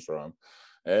 wherever he's from,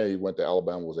 and he went to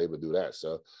Alabama, was able to do that.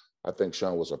 So I think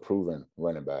Sean was a proven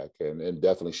running back, and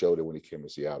definitely showed it when he came to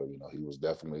Seattle. You know, he was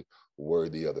definitely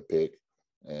worthy of the pick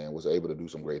and was able to do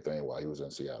some great things while he was in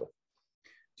Seattle.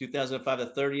 2005,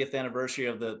 the 30th anniversary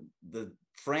of the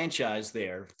franchise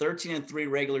there, 13-3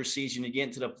 regular season, you get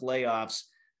into the playoffs.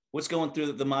 What's going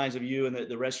through the minds of you and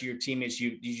the rest of your teammates?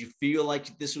 Did you feel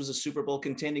like this was a Super Bowl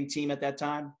contending team at that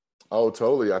time? Oh,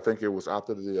 totally. I think it was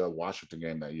after the Washington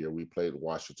game that year. We played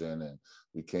Washington and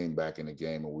we came back in the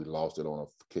game and we lost it on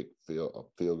a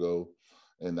field goal.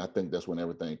 And I think that's when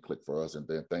everything clicked for us, and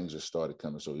then things just started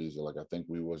coming so easy. Like, I think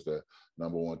we was the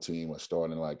number one team,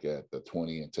 starting like at the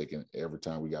 20 and taking every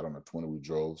time we got on the 20, we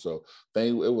drove. So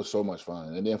it was so much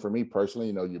fun. And then for me personally,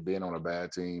 you know, you're being on a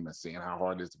bad team and seeing how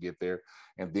hard it is to get there.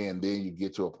 And then you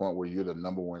get to a point where you're the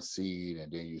number one seed,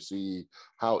 and then you see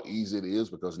how easy it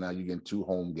is because now you're getting 2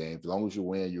 home games. As long as you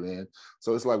win, you're in.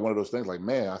 So it's like one of those things like,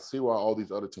 man, I see why all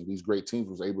these other teams, these great teams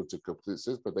was able to complete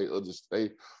this, but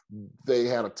they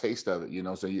had a taste of it, you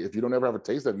know. So if you don't ever have a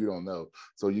taste of it, you don't know.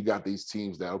 So you got these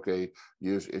teams that, okay,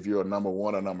 if you're a number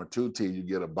 1 or number 2 team, you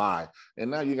get a bye.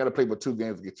 And now you got to play for 2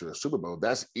 games to get to the Super Bowl.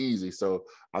 That's easy. So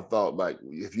I thought, like,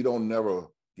 if you don't never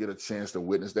get a chance to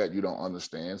witness that, you don't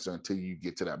understand. So until you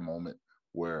get to that moment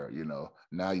where, you know,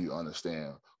 now you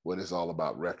understand what it's all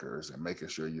about, records and making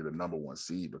sure you're the number 1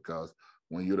 seed, because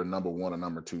when you're the number 1 or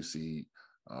number 2 seed,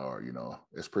 or, you know,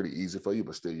 it's pretty easy for you,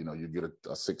 but still, you know, you get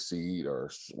a 6 seed or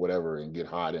whatever and get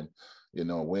hot and, you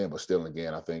know, win. But still,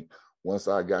 again, I think once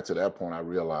I got to that point, I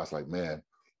realized, like, man,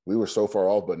 we were so far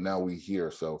off, but now we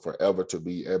here. So forever to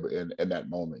be able in that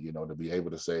moment, you know, to be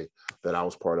able to say that I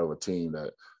was part of a team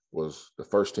that was the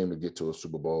first team to get to a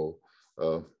Super Bowl.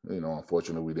 You know,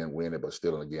 unfortunately, we didn't win it, but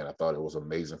still, again, I thought it was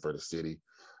amazing for the city.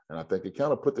 And I think it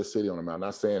kind of put the city on the map.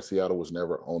 Not saying Seattle was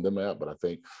never on the map, but I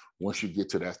think once you get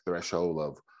to that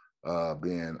threshold of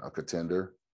being a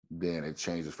contender, then it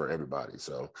changes for everybody.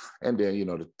 So, and then, you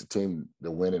know, the team,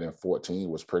 the winning in 14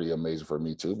 was pretty amazing for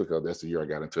me too, because that's the year I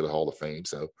got into the Hall of Fame.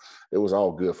 So it was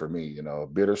all good for me, you know,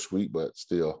 bittersweet, but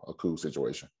still a cool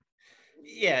situation.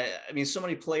 Yeah, I mean, so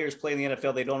many players play in the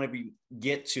NFL, they don't even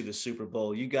get to the Super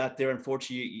Bowl. You got there.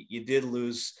 Unfortunately, you did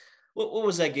lose. What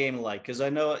was that game like? Because I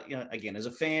know, you know, again, as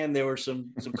a fan, there were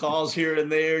some calls here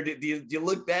and there. Do you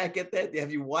look back at that?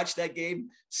 Have you watched that game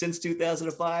since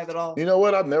 2005 at all? You know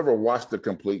what? I've never watched the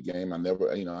complete game. I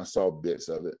never, you know, I saw bits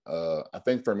of it. I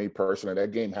think for me personally,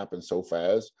 that game happened so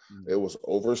fast. It was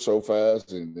over so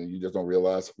fast, and then you just don't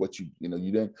realize what you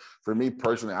didn't. For me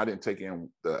personally, I didn't take in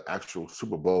the actual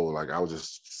Super Bowl. Like, I was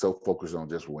just so focused on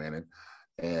just winning.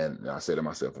 And I said to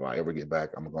myself, if I ever get back,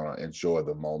 I'm going to enjoy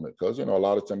the moment. Because, you know, a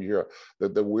lot of time you hear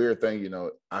the weird thing, you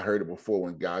know, I heard it before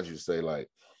when guys used to say, like,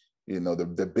 you know,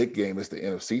 the big game is the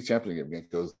NFC Championship game,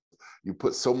 because you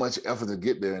put so much effort to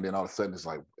get there. And then all of a sudden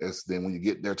then when you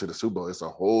get there to the Super Bowl, that's a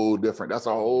whole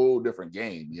different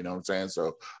game. You know what I'm saying?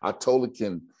 So I totally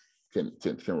can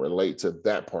relate to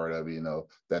that part of it, you know,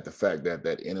 that the fact that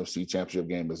NFC Championship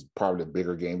game is probably a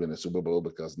bigger game than the Super Bowl,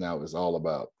 because now it's all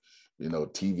about, you know,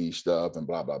 TV stuff and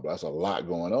blah, blah, blah. There's a lot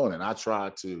going on. And I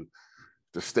tried to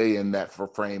stay in that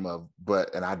frame of,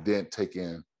 and I didn't take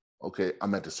in, okay,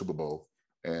 I'm at the Super Bowl.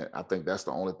 And I think that's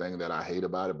the only thing that I hate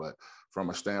about it. But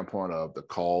from a standpoint of the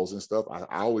calls and stuff, I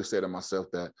always say to myself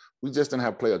that we just didn't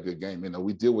have to play a good game. You know,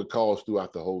 we deal with calls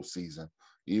throughout the whole season,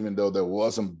 even though there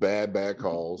was some bad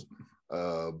calls.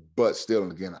 But still,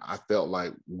 and again, I felt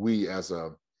like we as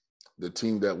the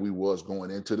team that we was going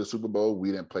into the Super Bowl,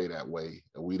 we didn't play that way.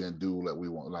 We didn't do what we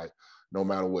want. Like, no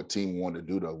matter what team wanted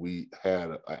to do, though, we had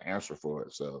an answer for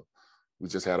it. So we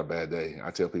just had a bad day.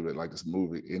 I tell people, like this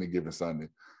movie, Any Given Sunday,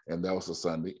 and that was a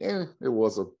Sunday. And it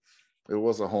was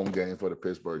a home game for the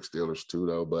Pittsburgh Steelers too,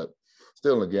 though. But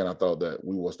still, again, I thought that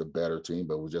we was the better team,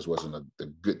 but we just wasn't the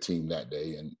good team that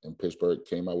day. And Pittsburgh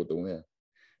came out with the win.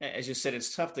 As you said,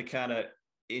 it's tough to kind of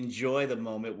enjoy the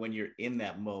moment when you're in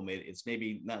that moment. It's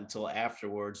maybe not until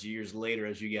afterwards, years later,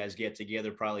 as you guys get together,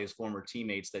 probably as former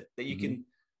teammates, that you can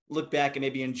look back and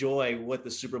maybe enjoy what the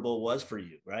Super Bowl was for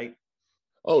you, right?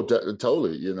 Oh,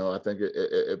 totally. You know, I think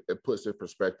it puts in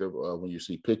perspective when you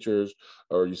see pictures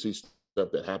or you see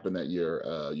stuff that happened that year.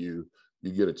 You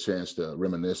get a chance to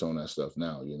reminisce on that stuff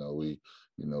now. You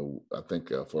know, I think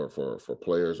for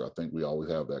players, I think we always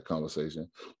have that conversation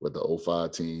with the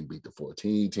 05 team beat the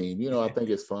 14 team. You know, I think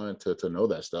it's fun to know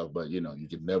that stuff, but, you know, you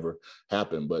could never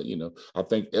happen. But, you know, I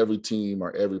think every team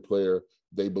or every player,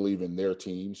 they believe in their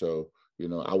team. So,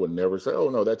 I would never say, oh,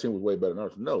 no, that team was way better than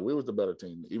us. No, we was the better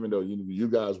team. Even though you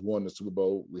guys won the Super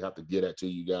Bowl, we have to get that to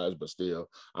you guys. But still,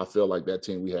 I feel like that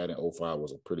team we had in 05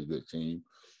 was a pretty good team.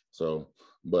 So,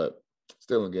 but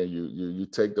still, again, you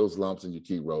take those lumps and you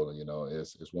keep rolling.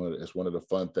 It's one of the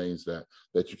fun things that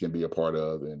you can be a part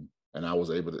of. And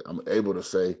I'm able to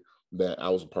say that I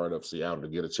was a part of Seattle to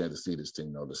get a chance to see this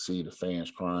team, to see the fans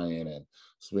crying and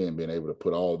being able to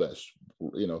put all that,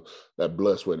 that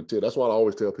blood, sweat, and tears. That's why I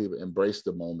always tell people, embrace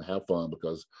the moment, have fun,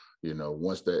 because,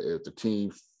 once if the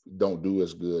team don't do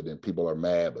as good, then people are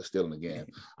mad. But still, and again,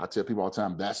 I tell people all the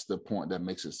time, that's the point that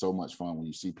makes it so much fun when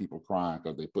you see people crying,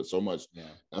 because they put so much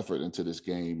effort into this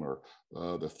game, or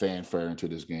the fanfare into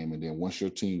this game. And then once your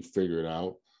team figure it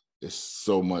out, it's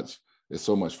so much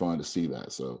fun to see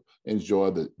that. So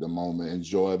enjoy the moment,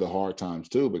 enjoy the hard times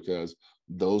too, because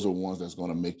those are ones that's going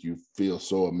to make you feel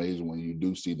so amazing when you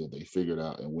do see that they figured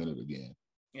out and win it again.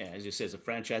 Yeah, as you said, it's a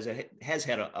franchise that has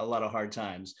had a lot of hard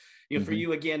times. For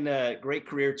you, again, great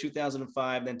career,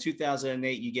 2005, then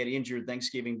 2008, you get injured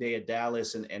Thanksgiving Day at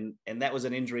Dallas, and that was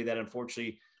an injury that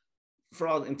unfortunately, for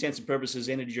all intents and purposes,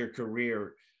 ended your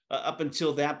career. Up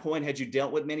until that point, had you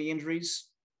dealt with many injuries?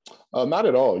 Not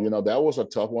at all. That was a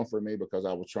tough one for me, because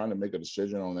I was trying to make a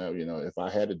decision on that. If I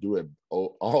had to do it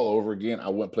all over again, I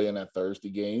wouldn't play in that Thursday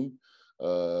game,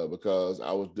 because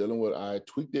I was I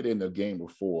tweaked it in the game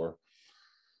before.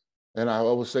 And I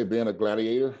always say, being a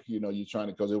gladiator, you're trying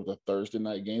to, because it was a Thursday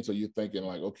night game. So you're thinking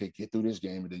like, okay, get through this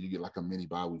game, and then you get like a mini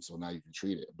bye week. So now you can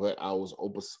treat it. But I was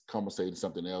overcompensating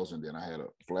something else, and then I had a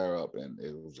flare up, and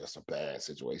it was just a bad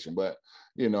situation. But,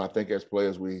 I think as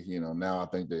players, now I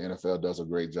think the NFL does a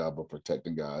great job of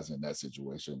protecting guys in that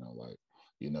situation.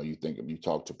 You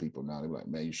talk to people now, they're like,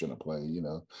 man, you shouldn't have played.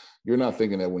 You're not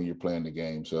thinking that when you're playing the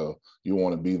game. So you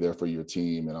want to be there for your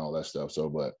team and all that stuff. So,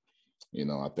 but,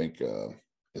 I think,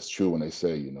 it's true when they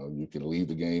say, you can leave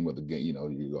the game, or the game, you're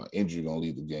going to injure, you're going to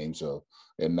leave the game. So,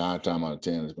 and 9 times out of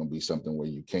 10, it's going to be something where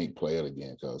you can't play it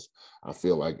again. Because I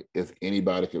feel like if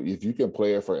you can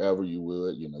play it forever, you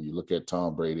would. You look at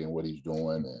Tom Brady and what he's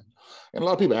doing, and a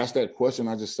lot of people ask that question.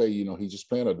 I just say, he's just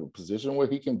playing a position where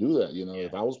he can do that.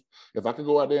 If I could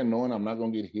go out there knowing I'm not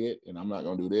going to get hit, and I'm not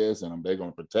going to do this, and they're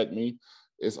going to protect me.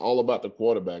 It's all about the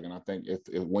quarterback. And I think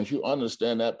if once you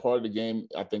understand that part of the game,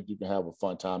 I think you can have a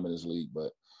fun time in this league.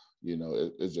 But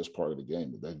it's just part of the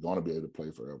game. They're going to be able to play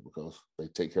forever, because they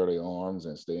take care of their arms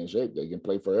and stay in shape. They can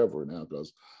play forever now,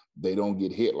 because they don't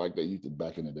get hit like they used to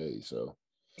back in the day. So,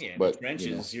 yeah, but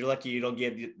trenches, you're lucky you don't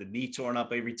get the knee torn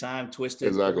up every time, twisted,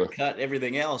 exactly, cut,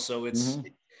 everything else. So it's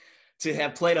to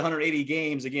have played 180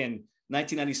 games again,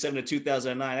 1997 to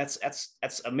 2009.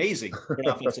 That's amazing for an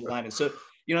offensive lineman. So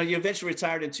you eventually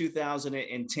retired in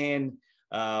 2010.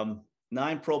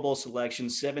 9 Pro Bowl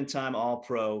selections, 7-time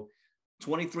All-Pro.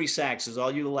 23 sacks is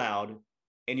all you allowed,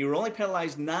 and you were only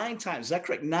penalized 9 times. Is that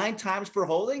correct? 9 times for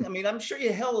holding? I mean, I'm sure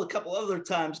you held a couple other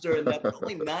times during that, but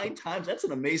only 9 times. That's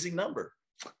an amazing number.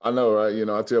 I know, right?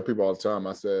 I tell people all the time,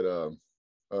 I said,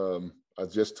 I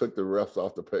just took the refs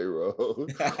off the payroll.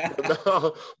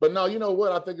 but no, you know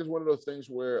what? I think it's one of those things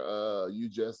where you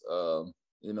just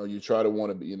you try to want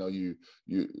to be,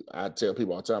 I tell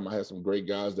people all the time, I had some great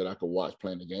guys that I could watch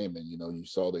playing the game, and, you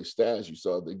saw their stats, you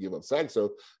saw they give up sacks.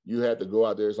 So you had to go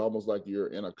out there. It's almost like you're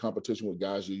in a competition with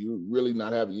guys you really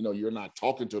not having, you're not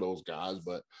talking to those guys,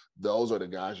 but those are the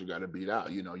guys you got to beat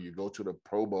out. You go to the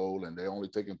Pro Bowl and they're only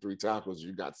taking 3 tackles.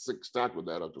 You got 6 tackles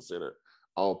that are considered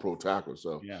all pro tackles.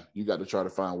 So you got to try to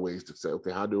find ways to say,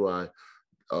 okay, how do I,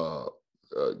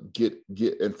 get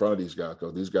in front of these guys,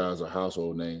 because these guys are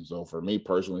household names. So for me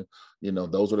personally,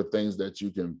 those are the things that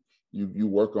you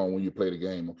work on when you play the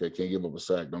game. Okay, can't give up a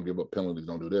sack, don't give up penalties,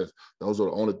 don't do this. Those are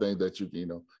the only things that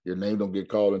your name don't get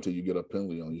called until you get a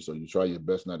penalty on you. So you try your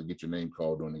best not to get your name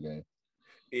called during the game.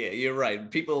 Yeah, you're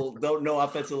right. People don't know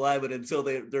offensive linemen until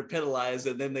they're penalized,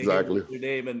 and then they hear their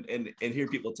name and hear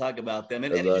people talk about them.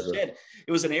 And, and as you said,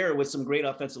 it was an era with some great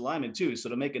offensive linemen too. So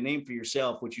to make a name for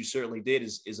yourself, which you certainly did,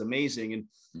 is amazing. And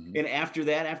and after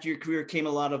that, after your career, came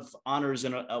a lot of honors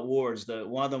and awards.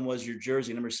 One of them was your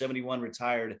jersey, number 71,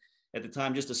 retired at the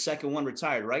time. Just a second one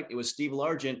retired, right? It was Steve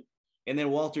Largent and then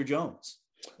Walter Jones.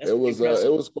 It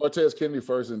was Cortez Kennedy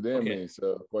first, and then me.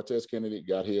 So Cortez Kennedy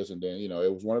got his, and then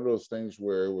it was one of those things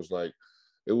where it was like,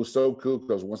 it was so cool,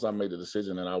 because once I made the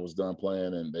decision and I was done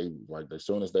playing, and they as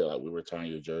soon as we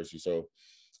retiring your jersey. So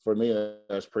for me,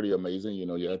 that's pretty amazing.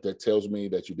 That tells me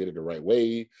that you did it the right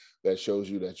way. That shows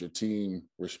you that your team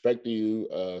respected you.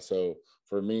 So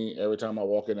for me, every time I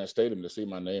walk in that stadium to see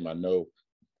my name, I know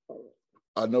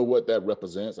what that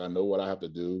represents. I know what I have to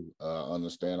do.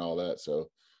 Understand all that. So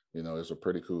you know, it's a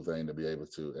pretty cool thing to be able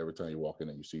to, every time you walk in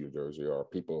and you see your jersey, or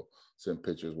people send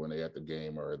pictures when they're at the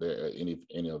game or they're at any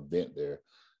event there,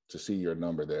 to see your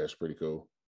number there is pretty cool.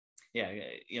 Yeah,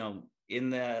 in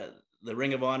the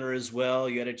Ring of Honor as well,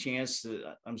 you had a chance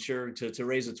to, I'm sure, to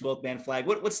raise the 12th man flag.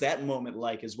 What's that moment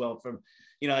like as well? From,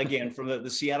 again, from the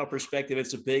Seattle perspective,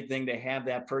 it's a big thing to have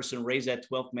that person raise that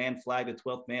 12th man flag. The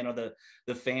 12th man are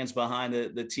the fans behind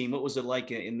the team. What was it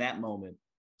like in that moment?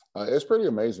 It's pretty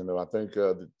amazing, though. I think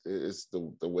it's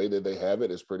the way that they have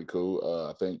it is pretty cool.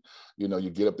 I think, you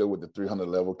get up there with the 300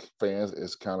 level fans,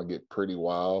 it's kind of get pretty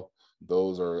wild.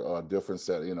 Those are a different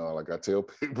set. Like I tell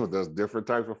people, there's different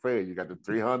types of fans. You got the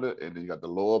 300, and then you got the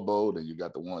lower bowl, and you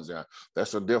got the ones that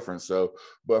that's a difference. So,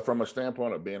 but from a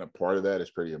standpoint of being a part of that,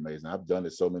 it's pretty amazing. I've done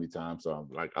it so many times. So I'm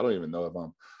like, I don't even know if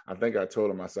I think I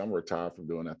told him, I said, I'm retired from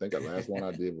doing it. I think the last one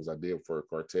I did for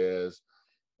Cortez,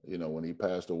 when he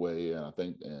passed away. And I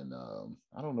think,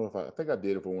 I don't know if I think I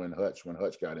did it for when Hutch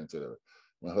got into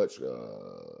Hutch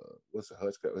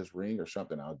got his ring or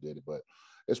something, I did it. But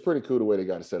it's pretty cool the way they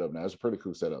got it set up now. It's a pretty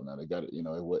cool setup now. They got it,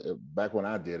 back when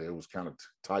I did it, it was kind of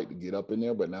tight to get up in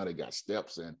there, but now they got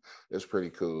steps, and it's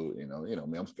pretty cool.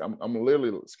 I'm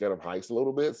literally scared of heights a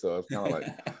little bit, so it's kind of like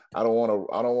I don't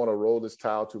want to roll this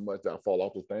tile too much that I fall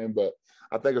off the thing. But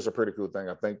I think it's a pretty cool thing.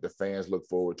 I think the fans look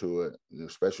forward to it,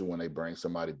 especially when they bring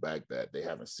somebody back that they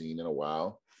haven't seen in a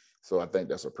while. So I think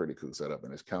that's a pretty cool setup.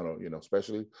 And it's kind of,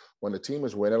 especially when the team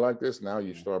is winning like this, now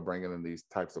you start bringing in these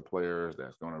types of players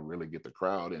that's going to really get the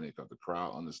crowd in it, because the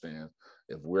crowd understands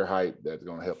if we're hyped, that's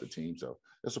going to help the team. So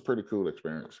it's a pretty cool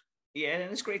experience. Yeah,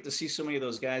 and it's great to see so many of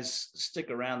those guys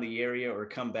stick around the area or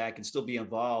come back and still be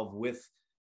involved with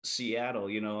Seattle.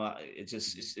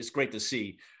 It's great to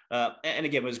see. And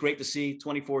again, it was great to see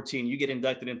 2014, you get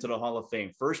inducted into the Hall of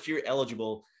Fame, first year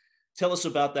eligible. Tell us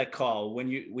about that call, when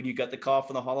you got the call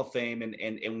from the Hall of Fame,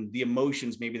 and the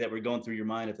emotions maybe that were going through your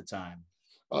mind at the time.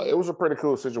 It was a pretty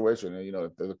cool situation. And,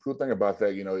 the cool thing about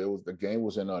that, the game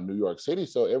was in New York City.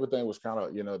 So everything was kind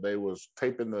of, they was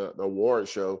taping the award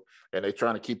show, and they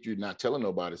trying to keep you not telling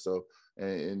nobody. So,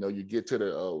 and you get to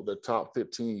the top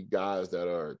 15 guys that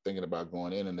are thinking about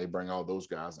going in, and they bring all those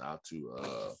guys out to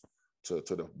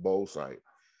the bowl site.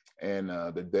 And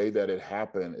the day that it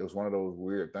happened, it was one of those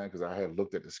weird things, because I had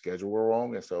looked at the schedule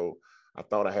wrong. And so I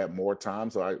thought I had more time.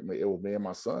 So it was me and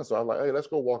my son. So I was like, hey, let's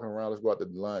go walking around. Let's go out to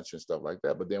lunch and stuff like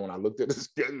that. But then when I looked at the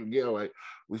schedule again, like,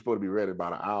 we're supposed to be ready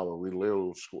about an hour. We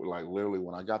literally,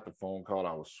 when I got the phone call,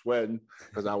 I was sweating,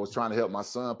 because I was trying to help my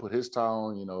son put his tie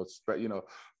on,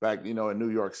 back, in New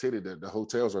York City, the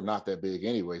hotels are not that big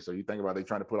anyway. So you think about it, they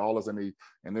trying to put all us in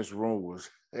this room was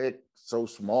so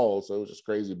small. So it was just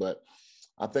crazy. But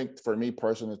I think for me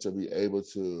personally, to be able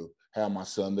to have my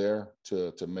son there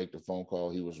to make the phone call,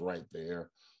 he was right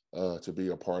there to be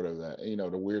a part of that. And,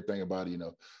 the weird thing about it,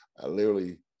 I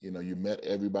literally, you met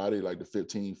everybody, like the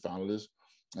 15 finalists,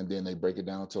 and then they break it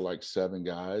down to like 7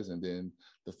 guys. And then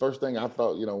the first thing I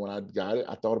thought, when I got it,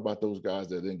 I thought about those guys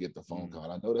that didn't get the phone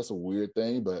call. I know that's a weird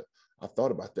thing, but I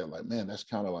thought about that, like, man, that's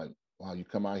kind of like, wow, you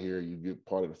come out here, you get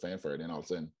part of the fanfare, and then all of a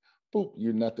sudden, boop,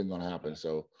 nothing going to happen.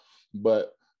 So,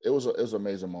 but it was an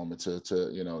amazing moment to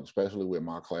especially with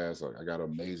my class. Like, I got an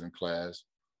amazing class.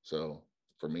 So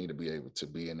for me to be able to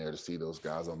be in there to see those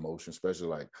guys on motion, especially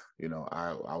like,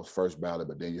 I was first ballot,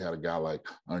 but then you had a guy like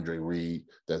Andre Reed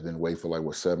that's been waiting for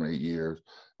like 7 or 8 years,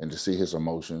 and to see his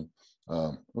emotion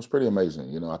was pretty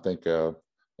amazing. I think,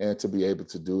 and to be able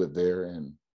to do it there,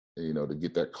 and, to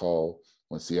get that call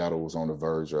when Seattle was on the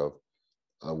verge of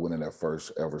winning their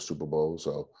first ever Super Bowl.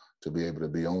 So to be able to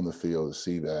be on the field to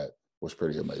see that was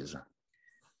pretty amazing.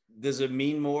 Does it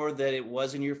mean more that it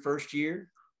was in your first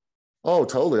year? Oh,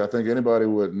 totally. I think anybody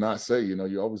would not say,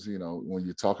 you always, when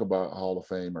you talk about Hall of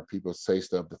Fame or people say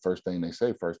stuff, the first thing they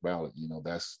say, first ballot,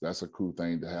 that's a cool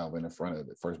thing to have in the front of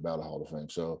it, first ballot Hall of Fame.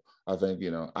 So I think,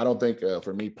 I don't think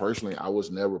for me personally, I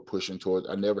was never pushing towards,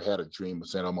 I never had a dream of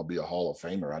saying I'm going to be a Hall of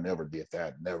Famer. I never did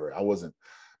that. Never. I wasn't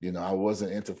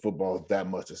into football that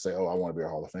much to say, oh, I want to be a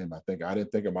Hall of Famer. I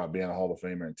didn't think about being a Hall of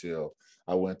Famer until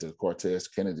I went to Cortez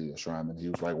Kennedy enshrinement. He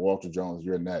was like, Walter Jones,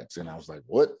 you're next. And I was like,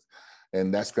 what?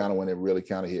 And that's kind of when it really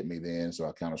kind of hit me then. So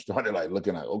I kind of started like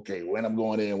looking at, okay, when I'm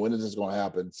going in, when is this going to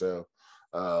happen? So,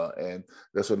 and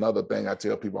that's another thing I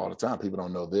tell people all the time. People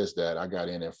don't know this, that I got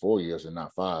in at 4 years and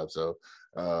not 5. So,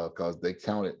 because they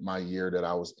counted my year that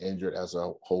I was injured as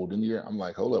a holding year. I'm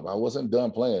like, hold up, I wasn't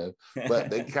done playing, but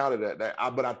they counted that.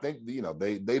 But I think,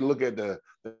 they look at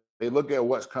they look at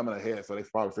what's coming ahead. So they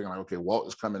probably figuring like, okay, Walt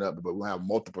is coming up, but we'll have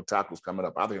multiple tackles coming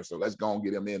up out here. So let's go and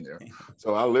get him in there.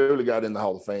 So I literally got in the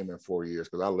Hall of Fame in 4 years,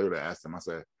 because I literally asked him, I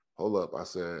said, hold up. I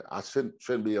said, I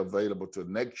shouldn't be available till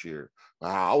next year.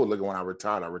 But how I was looking when I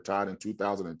retired in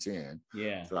 2010.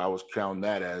 Yeah. So I was counting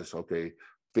that as, okay,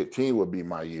 15 would be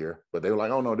my year. But they were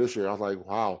like, oh no, this year. I was like,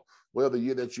 wow. Well, the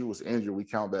year that you was injured, we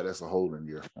count that as a holding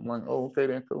year. I'm like, oh, okay,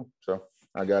 then cool. So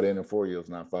I got in 4 years,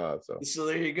 not 5. So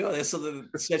there you go. That's something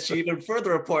that sets you even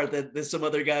further apart than some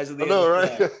other guys in the I know,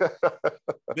 NFL.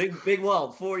 right? Big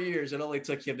Walt, 4 years. It only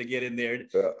took him to get in there.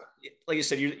 Yeah. Like you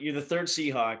said, you're the third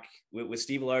Seahawk with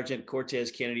Steve Largent,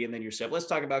 Cortez Kennedy, and then yourself. Let's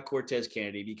talk about Cortez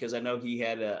Kennedy, because I know he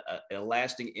had a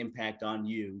lasting impact on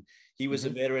you. He was a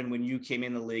veteran when you came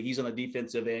in the league. He's on the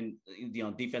defensive end,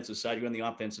 defensive side. You're on the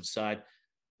offensive side.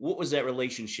 What was that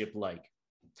relationship like?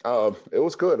 It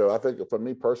was good, though. I think for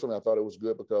me personally, I thought it was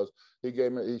good because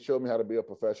he showed me how to be a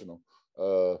professional.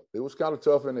 It was kind of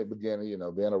tough in the beginning,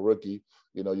 being a rookie,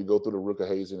 you go through the rookie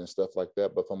hazing and stuff like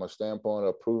that. But from a standpoint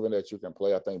of proving that you can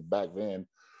play, I think back then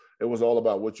it was all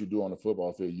about what you do on the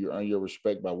football field. You earn your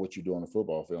respect by what you do on the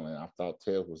football field. And I thought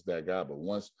Tez was that guy. But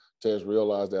once Tez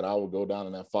realized that I would go down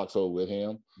in that foxhole with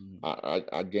him,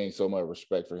 I gained so much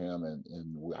respect for him. And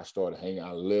I started hanging.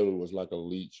 I literally was like a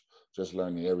leech, just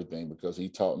learning everything, because he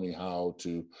taught me how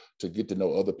to get to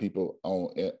know other people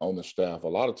on the staff. A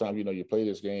lot of times, you play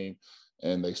this game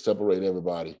and they separate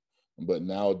everybody. But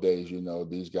nowadays,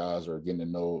 these guys are getting to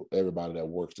know everybody that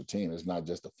works the team. It's not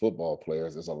just the football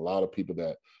players. There's a lot of people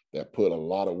that put a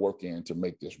lot of work in to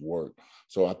make this work.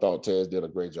 So I thought Tez did a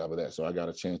great job of that. So I got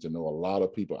a chance to know a lot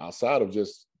of people outside of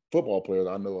just football players.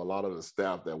 I know a lot of the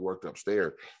staff that worked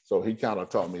upstairs. So he kind of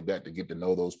taught me that, to get to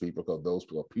know those people, because those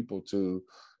are people too,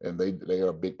 and they are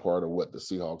a big part of what the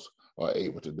Seahawks are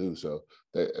able to do. So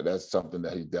that's something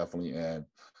that he definitely, and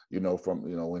from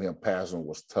when him passing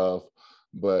was tough.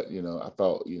 But, I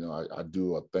thought, I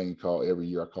do a thing called every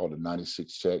year, I call the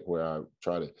 96 check, where I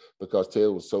try to, because Ted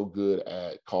was so good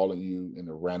at calling you in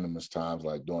the randomest times,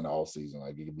 like during the off season,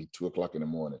 like it could be 2:00 in the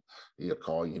morning. He'll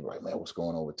call you, like, man, what's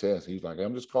going on with Ted? He's like,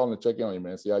 I'm just calling to check in on you,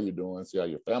 man, see how you're doing, see how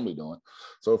your family doing.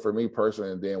 So for me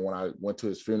personally, and then when I went to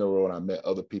his funeral and I met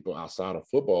other people outside of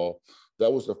football,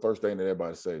 that was the first thing that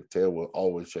everybody said, Ted will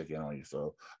always check in on you.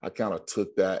 So I kind of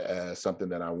took that as something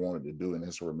that I wanted to do. And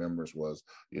his remembrance was,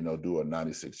 do a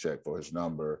 96 check for his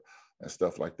number and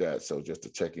stuff like that. So just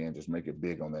to check in, just make it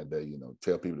big on that day,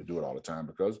 tell people to do it all the time,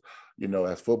 because,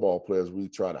 as football players, we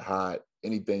try to hide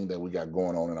anything that we got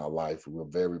going on in our life. We're a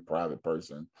very private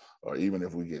person, or even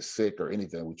if we get sick or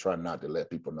anything, we try not to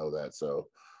let people know that. So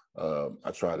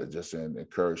I try to just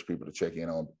encourage people to check in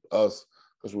on us,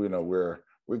 because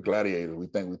we're gladiators. We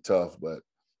think we're tough, but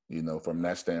from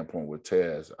that standpoint with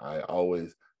Tez, I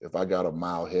always, if I got a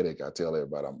mild headache, I tell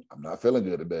everybody I'm not feeling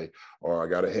good today, or I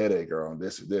got a headache, or on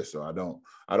this or this. So I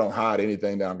don't hide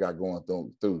anything that I've got going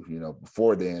through.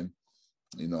 Before then,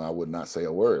 I would not say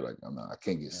a word, like I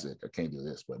can't get sick, I can't do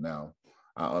this. But now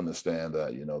I understand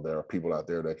that there are people out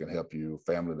there that can help you,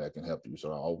 family that can help you.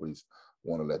 So I always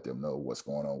want to let them know what's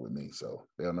going on with me, so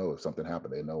they'll know if something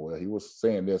happened. They know, well, he was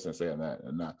saying this and saying that,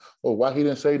 and not, oh, why he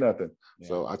didn't say nothing. Yeah.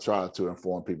 So I try to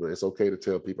inform people. It's okay to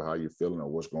tell people how you're feeling or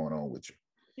what's going on with you.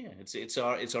 Yeah, it's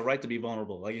all right to be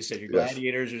vulnerable. Like you said, you're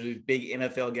gladiators, you're big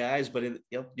NFL guys, but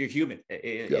you're human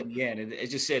in the end. And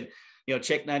as you said,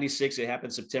 check 96. It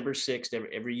happens September 6th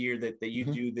every year that you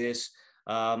do this.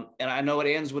 And I know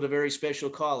it ends with a very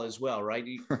special call as well, right?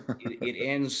 It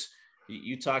ends.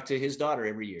 You talk to his daughter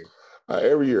every year.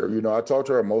 Every year, I talk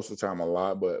to her most of the time a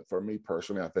lot, but for me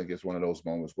personally, I think it's one of those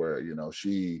moments where,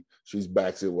 she's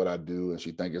backs at what I do, and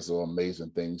she thinks it's an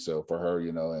amazing thing. So for her,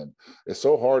 and it's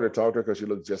so hard to talk to her because she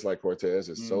looks just like Cortez.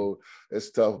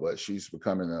 It's tough, but she's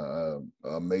becoming an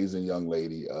amazing young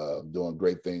lady, doing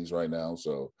great things right now.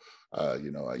 So, as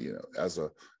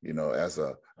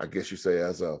I guess you say,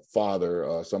 as a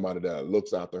father, somebody that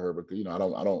looks after her, because, I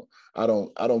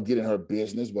don't get in her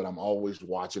business, but I'm always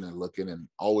watching and looking and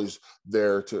always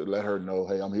there to let her know,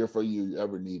 hey, I'm here for you. You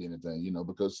ever need anything,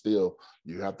 because still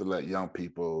you have to let young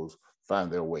people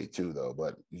find their way too, though.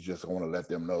 But you just want to let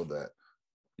them know that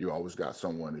you always got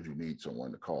someone if you need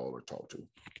someone to call or talk to.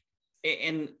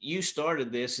 And you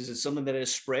started this. Is it something that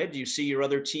has spread? Do you see your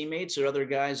other teammates or other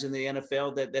guys in the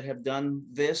NFL that have done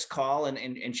this, call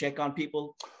and check on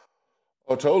people?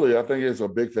 Oh, totally. I think it's a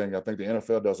big thing. I think the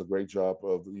NFL does a great job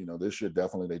of, this year,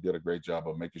 definitely they did a great job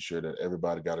of making sure that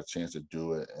everybody got a chance to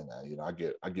do it. And,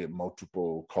 I get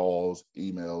multiple calls,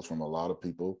 emails from a lot of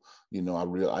people.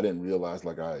 I didn't realize,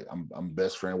 like, I'm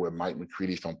best friend with Mike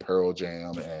McCready from Pearl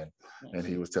Jam. And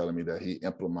he was telling me that he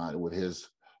implemented with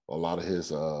a lot of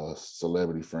his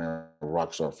celebrity friends,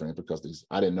 rock star friends, because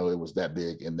I didn't know it was that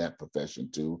big in that profession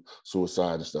too,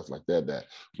 suicide and stuff like that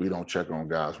we don't check on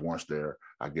guys once they're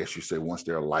I guess you say once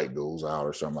their light goes out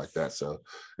or something like that. So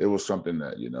it was something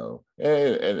that,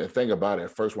 and the thing about it,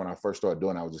 at first, when I first started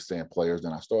doing it, I was just saying players,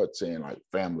 then I started saying like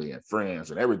family and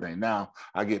friends and everything. Now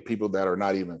I get people that are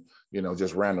not even,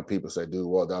 just random people say, dude,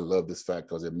 well, I love this fact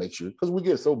because it makes you, because we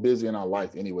get so busy in our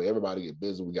life anyway. Everybody get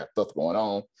busy. We got stuff going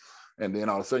on. And then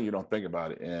all of a sudden you don't think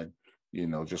about it. And,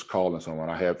 just calling someone.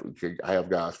 I have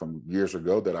guys from years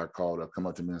ago that I called up, come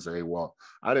up to me and say, hey, well,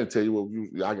 I didn't tell you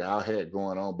what I had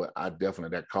going on, but I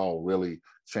definitely, that call really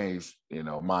changed,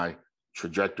 my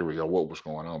trajectory of what was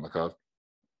going on, because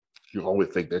you always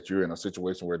think that you're in a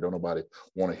situation where don't nobody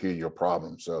want to hear your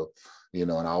problem. So, and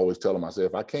I always tell them, I say,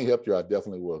 if I can't help you, I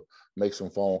definitely will make some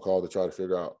phone calls to try to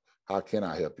figure out how can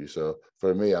I help you. So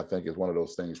for me, I think it's one of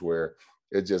those things where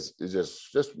it just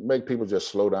make people just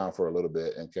slow down for a little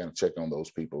bit and kind of check on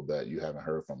those people that you haven't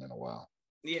heard from in a while.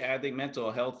 Yeah, I think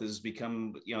mental health has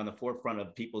become, on the forefront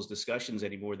of people's discussions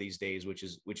anymore these days, which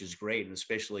is great. And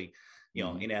especially,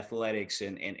 in athletics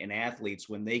and athletes,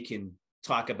 when they can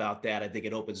talk about that, I think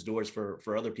it opens doors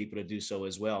for other people to do so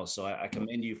as well. So I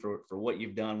commend you for what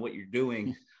you've done, what you're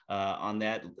doing on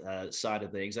that side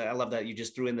of things. I love that you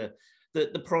just threw in the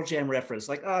Pearl Jam reference,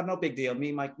 like, oh, no big deal.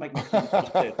 Me, Mike,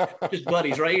 just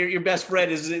buddies, right? Your best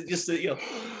friend is just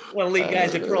one of the lead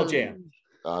guys at Pearl Jam.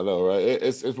 I know, right?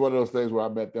 It's one of those things where I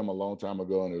met them a long time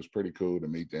ago, and it was pretty cool to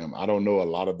meet them. I don't know a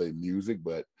lot of their music,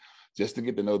 but just to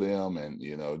get to know them and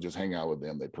just hang out with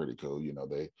them, they're pretty cool.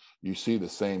 You see the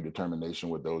same determination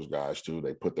with those guys too.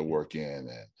 They put the work in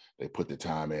and they put the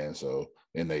time in, so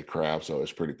in their craft. So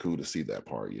it's pretty cool to see that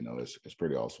part. It's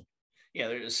pretty awesome. Yeah,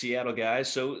 they're Seattle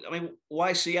guys. So,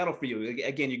 why Seattle for you?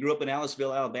 Again, you grew up in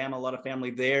Aliceville, Alabama, a lot of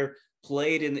family there,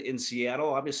 played in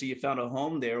Seattle. Obviously, you found a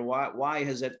home there. Why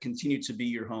has that continued to be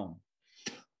your home?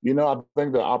 I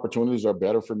think the opportunities are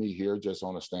better for me here, just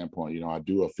on a standpoint. I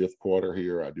do a fifth quarter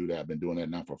here. I do that. I've been doing that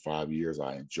now for 5 years.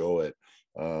 I enjoy it.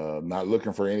 Not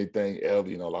looking for anything else.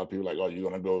 A lot of people are like, oh, you're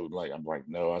going to go, like, I'm like,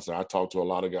 no. I said, I talk to a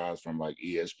lot of guys from like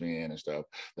ESPN and stuff.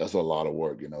 That's a lot of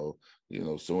work,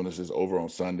 soon as it's over on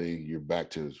Sunday, you're back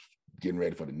to getting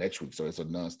ready for the next week. So it's a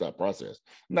nonstop process.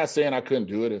 I'm not saying I couldn't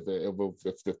do it if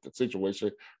the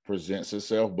situation presents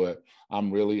itself, but I'm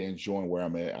really enjoying where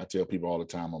I'm at. I tell people all the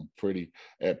time, I'm pretty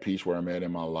at peace where I'm at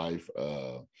in my life.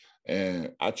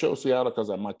 And I chose Seattle because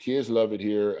my kids love it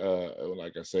here.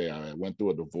 Like I say, I went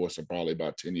through a divorce probably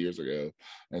about 10 years ago.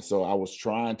 And so I was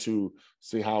trying to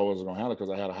see how I was going to handle it,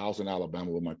 because I had a house in Alabama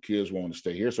where my kids wanted to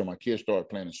stay here. So my kids started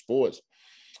playing sports.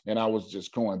 And I was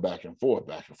just going back and forth.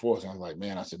 And I was like,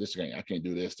 man, I said, I can't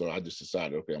do this. So I just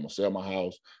decided, okay, I'm going to sell my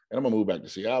house and I'm going to move back to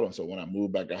Seattle. And so when I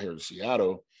moved back out here to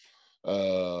Seattle,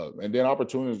 and then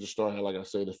opportunities to start, like I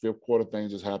say, the fifth quarter thing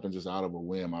just happened just out of a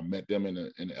whim. I met them in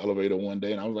the elevator one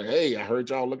day and I was like, hey, I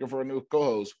heard y'all looking for a new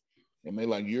co-host. And they're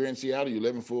like, you're in Seattle, you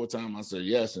living full time? I said,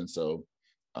 yes. And so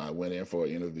I went in for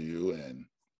an interview, and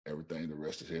everything, the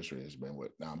rest is history. Has been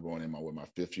now I'm going in with my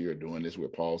fifth year doing this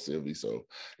with Paul Sylvie. So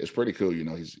it's pretty cool.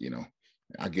 He's,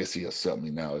 I guess he accepts me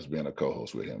now as being a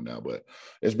co-host with him now, but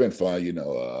it's been fun.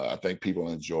 I think people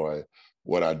enjoy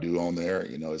what I do on there.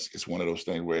 It's one of those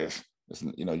things where it's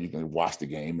you can watch the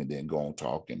game and then go and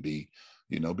talk and be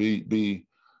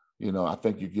I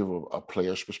think you give a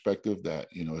player's perspective that,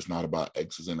 it's not about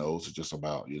X's and O's. It's just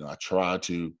about, I try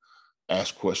to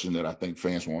ask questions that I think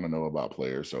fans want to know about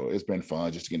players. So it's been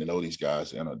fun just getting to know these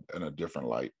guys in a different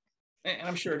light. And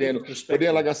I'm sure. But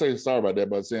then, like I say, sorry about that,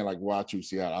 but saying like, why I choose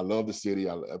Seattle? I love the city.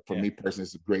 Me personally,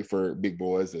 it's great for big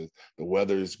boys. The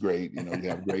weather is great. You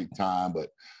have a great time. But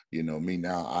me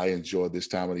now, I enjoy this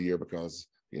time of the year because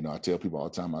I tell people all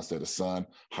the time, I say the sun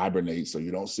hibernates, so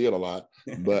you don't see it a lot,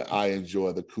 but I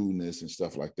enjoy the coolness and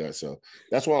stuff like that. So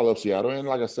that's why I love Seattle. And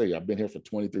like I say, I've been here for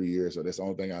 23 years, so that's the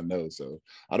only thing I know. So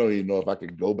I don't even know if I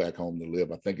could go back home to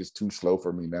live. I think it's too slow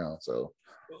for me now. So.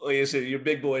 Well, you said you're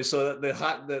big boys, so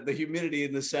the humidity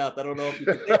in the South, I don't know if you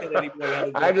can take it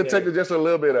anymore. I can take it just a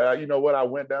little bit. I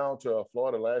went down to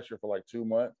Florida last year for like 2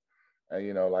 months.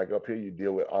 And, like up here, you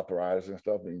deal with arthritis and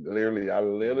stuff. And I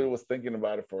literally was thinking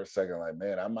about it for a second. Like,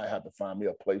 man, I might have to find me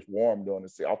a place warm during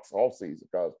the off season,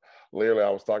 because literally I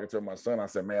was talking to my son. I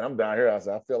said, man, I'm down here. I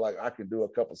said, I feel like I can do a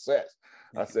couple sets.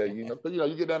 I said, you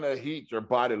get down there heat, your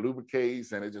body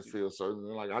lubricates, and it just feels so.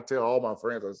 Like I tell all my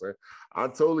friends, I say, I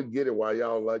totally get it why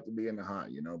y'all like to be in the hot,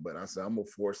 but I said, I'm a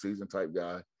 4-season type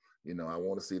guy. I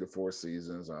want to see the 4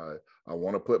 seasons. I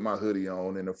want to put my hoodie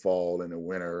on in the fall and the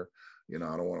winter. I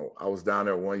don't want to. I was down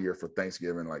there one year for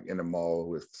Thanksgiving, like in the mall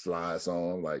with slides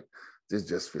on. Like, this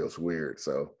just feels weird.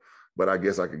 So, but I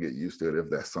guess I could get used to it if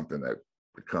that's something that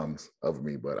becomes of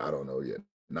me. But I don't know yet.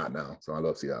 Not now. So I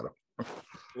love Seattle.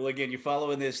 Well, again, you're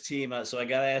following this team, so I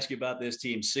got to ask you about this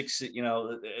team.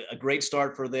 A great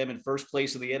start for them in first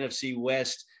place in the NFC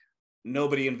West.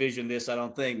 Nobody envisioned this, I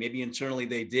don't think. Maybe internally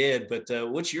they did, but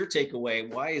what's your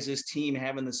takeaway? Why is this team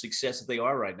having the success that they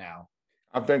are right now?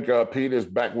 I think Pete is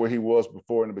back where he was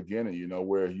before in the beginning,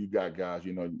 where you got guys,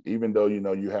 even though,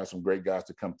 you have some great guys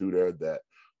to come through there that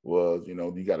was,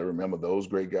 you got to remember those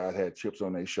great guys had chips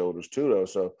on their shoulders too, though.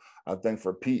 So I think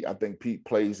Pete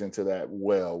plays into that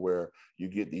well, where you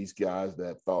get these guys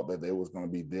that thought that they was going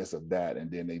to be this or that,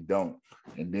 and then they don't.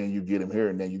 And then you get them here,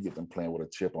 and then you get them playing with a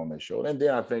chip on their shoulder. And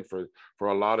then I think for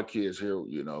a lot of kids here,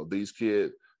 these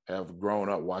kids have grown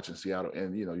up watching Seattle.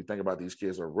 And, you think about these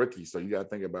kids are rookies. So you got to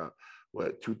think about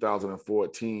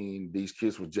 2014, these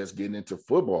kids were just getting into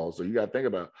football. So you got to think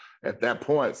about at that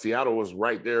point, Seattle was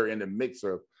right there in the mix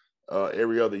of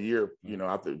every other year,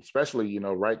 after, especially,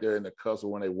 right there in the cusp of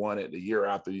when they won it the year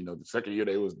after, the second year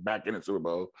they was back in the Super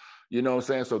Bowl, you know what I'm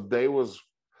saying? So they was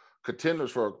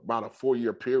contenders for about a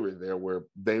 4-year period there where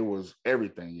they was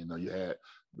everything, you had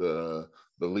the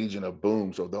Legion of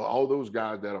Boom. So all those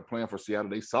guys that are playing for Seattle,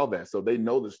 they saw that. So they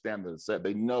know the standard set.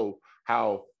 They know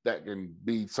how that can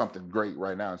be something great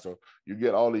right now. So you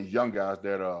get all these young guys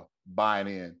that are buying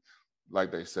in,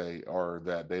 like they say, or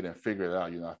that they didn't figure it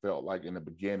out. I felt like in the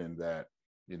beginning that,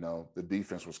 the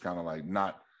defense was kind of like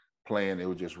not playing. It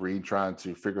was just trying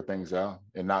to figure things out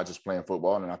and not just playing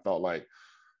football. And I felt like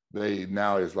they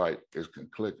now it's can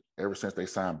click ever since they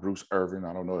signed Bruce Irvin.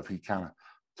 I don't know if he kind of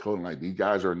told them like these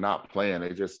guys are not playing.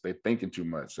 They're thinking too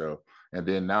much. So, and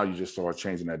then now you just start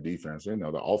changing that defense.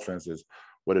 The offense is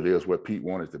what it is, what Pete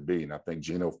wanted to be. And I think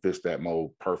Geno fits that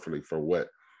mold perfectly for what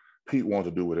Pete wants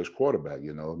to do with his quarterback,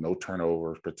 no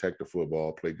turnovers, protect the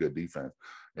football, play good defense.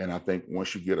 And I think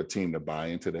once you get a team to buy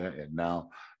into that, and now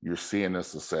you're seeing the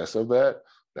success of that,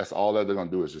 that's all that they're going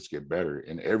to do is just get better.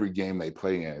 And every game they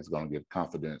play in is going to get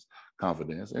confidence.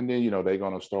 And then, they're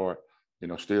going to start,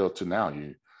 still to now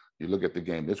you look at the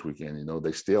game this weekend,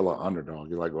 they still are underdog.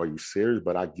 You're like, are you serious?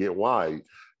 But I get why.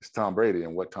 It's Tom Brady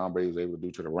and what Tom Brady was able to do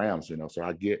to the Rams, So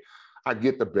I get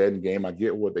the betting game. I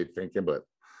get what they're thinking, but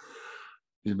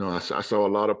I saw a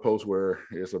lot of posts where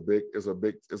it's a big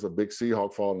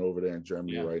Seahawk falling over there in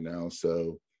Germany right now.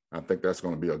 So I think that's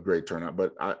going to be a great turnout.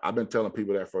 But I've been telling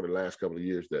people that for the last couple of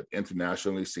years that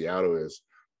internationally, Seattle is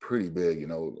pretty big.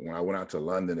 When I went out to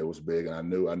London, it was big. And I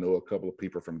know a couple of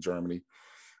people from Germany.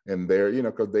 And they're,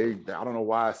 because I don't know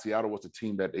why Seattle was the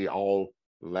team that they all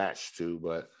latched to,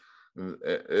 but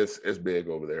it's big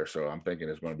over there. So I'm thinking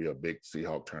it's going to be a big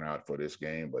Seahawk turnout for this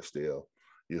game. But still,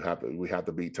 we have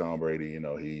to beat Tom Brady.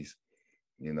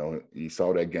 You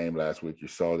saw that game last week. You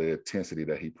saw the intensity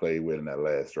that he played with in that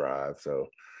last drive. So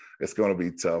it's going to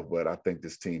be tough. But I think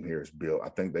this team here is built. I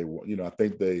think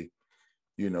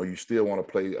you still want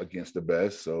to play against the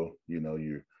best. So you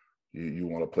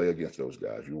want to play against those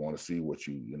guys. You want to see what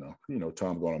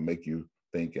Tom going to make you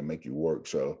think and make you work.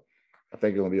 So I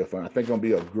think it's going to be I think it's going to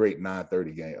be a great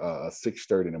 9:30 game,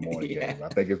 6:30 in the morning game. I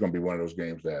think it's going to be one of those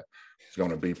games that it's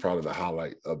going to be probably the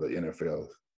highlight of the NFL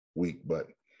week. But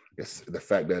it's the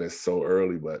fact that it's so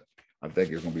early, but I think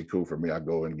it's going to be cool for me. I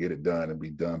go and get it done and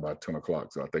be done by 10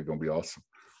 o'clock. So I think it's going to be awesome.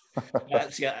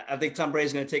 I think Tom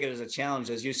Brady's going to take it as a challenge.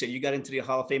 As you said, you got into the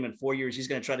Hall of Fame in 4 years. He's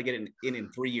going to try to get it in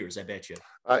 3 years, I bet you.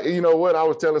 You know what? I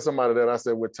was telling somebody that I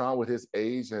said, with Tom, with his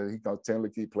age, and he can tend to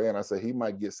keep playing, I said, he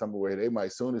might get somewhere where they might,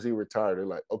 as soon as he retired, they're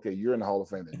like, okay, you're in the Hall of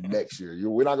Fame the next year.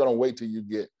 We're not going to wait till you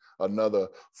get another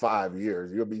 5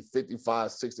 years. You'll be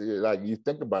 55, 60 years. Like, you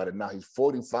think about it now, he's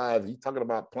 45. He's talking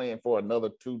about playing for another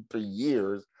 2-3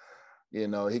 years.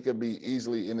 He could be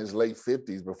easily in his late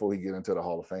 50s before he get into the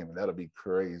Hall of Fame, and that'll be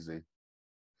crazy.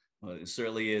 Well, it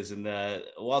certainly is. And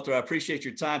Walter, I appreciate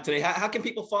your time today. How can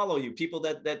people follow you? People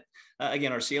that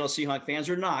again, are Seattle Seahawks fans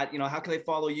or not, how can they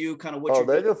follow you? Kind of what you're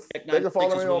doing? They can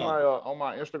follow me on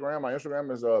my Instagram. My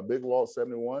Instagram is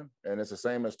BigWalt71, and it's the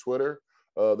same as Twitter.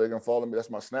 They can follow me. That's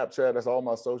my Snapchat. That's all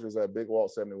my socials at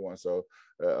BigWalt71. So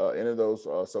any of those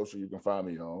social you can find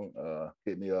me on.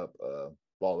 Hit me up,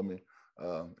 follow me.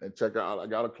 And check out, I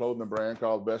got a clothing brand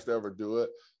called Best Ever Do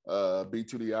It,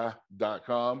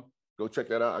 b2di.com. Go check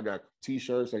that out. I got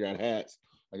T-shirts, I got hats,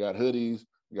 I got hoodies,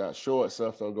 I got short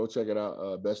stuff. So go check it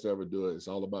out. Best Ever Do It. It's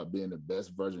all about being the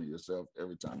best version of yourself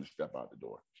every time you step out the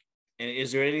door. And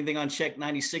is there anything on Check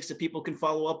 96 that people can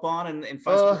follow up on and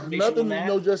find some information nothing, on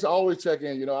that? Just always check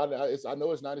in. I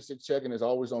know it's 96 check-in. It's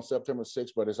always on September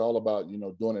 6th, but it's all about,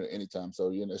 doing it anytime.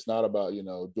 So, it's not about,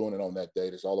 doing it on that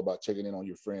date. It's all about checking in on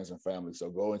your friends and family.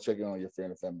 So go and check in on your friend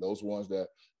and family. Those ones that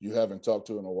you haven't talked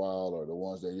to in a while, or the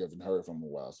ones that you haven't heard from in a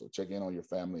while. So check in on your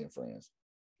family and friends.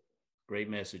 Great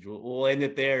message. We'll end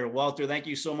it there. Walter, thank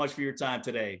you so much for your time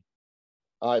today.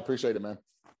 I appreciate it, man.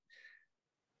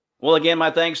 Well, again, my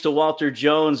thanks to Walter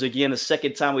Jones. Again, the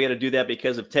second time we had to do that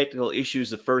because of technical issues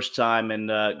the first time,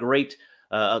 and great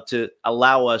to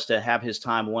allow us to have his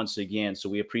time once again. So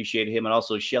we appreciate him, and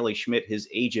also Shelly Schmidt, his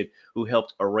agent, who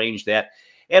helped arrange that.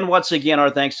 And once again, our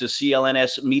thanks to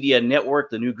CLNS Media Network,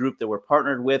 the new group that we're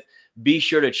partnered with. Be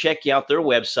sure to check out their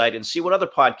website and see what other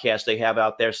podcasts they have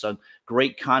out there. Some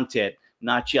great content,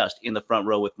 not just In the Front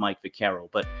Row with Mike Vaccaro.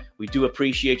 But we do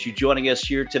appreciate you joining us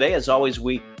here today. As always,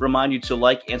 we remind you to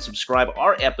like and subscribe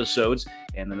our episodes.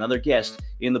 And another guest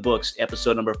in the books,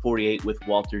 episode number 48 with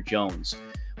Walter Jones.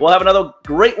 We'll have another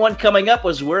great one coming up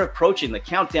as we're approaching the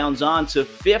countdowns on to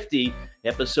 50.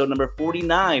 Episode number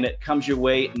 49 comes your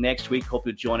way next week. Hope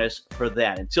you'll join us for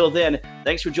that. Until then,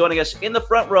 thanks for joining us in the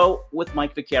Front Row with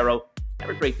Mike Vaccaro. Have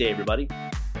a great day, everybody.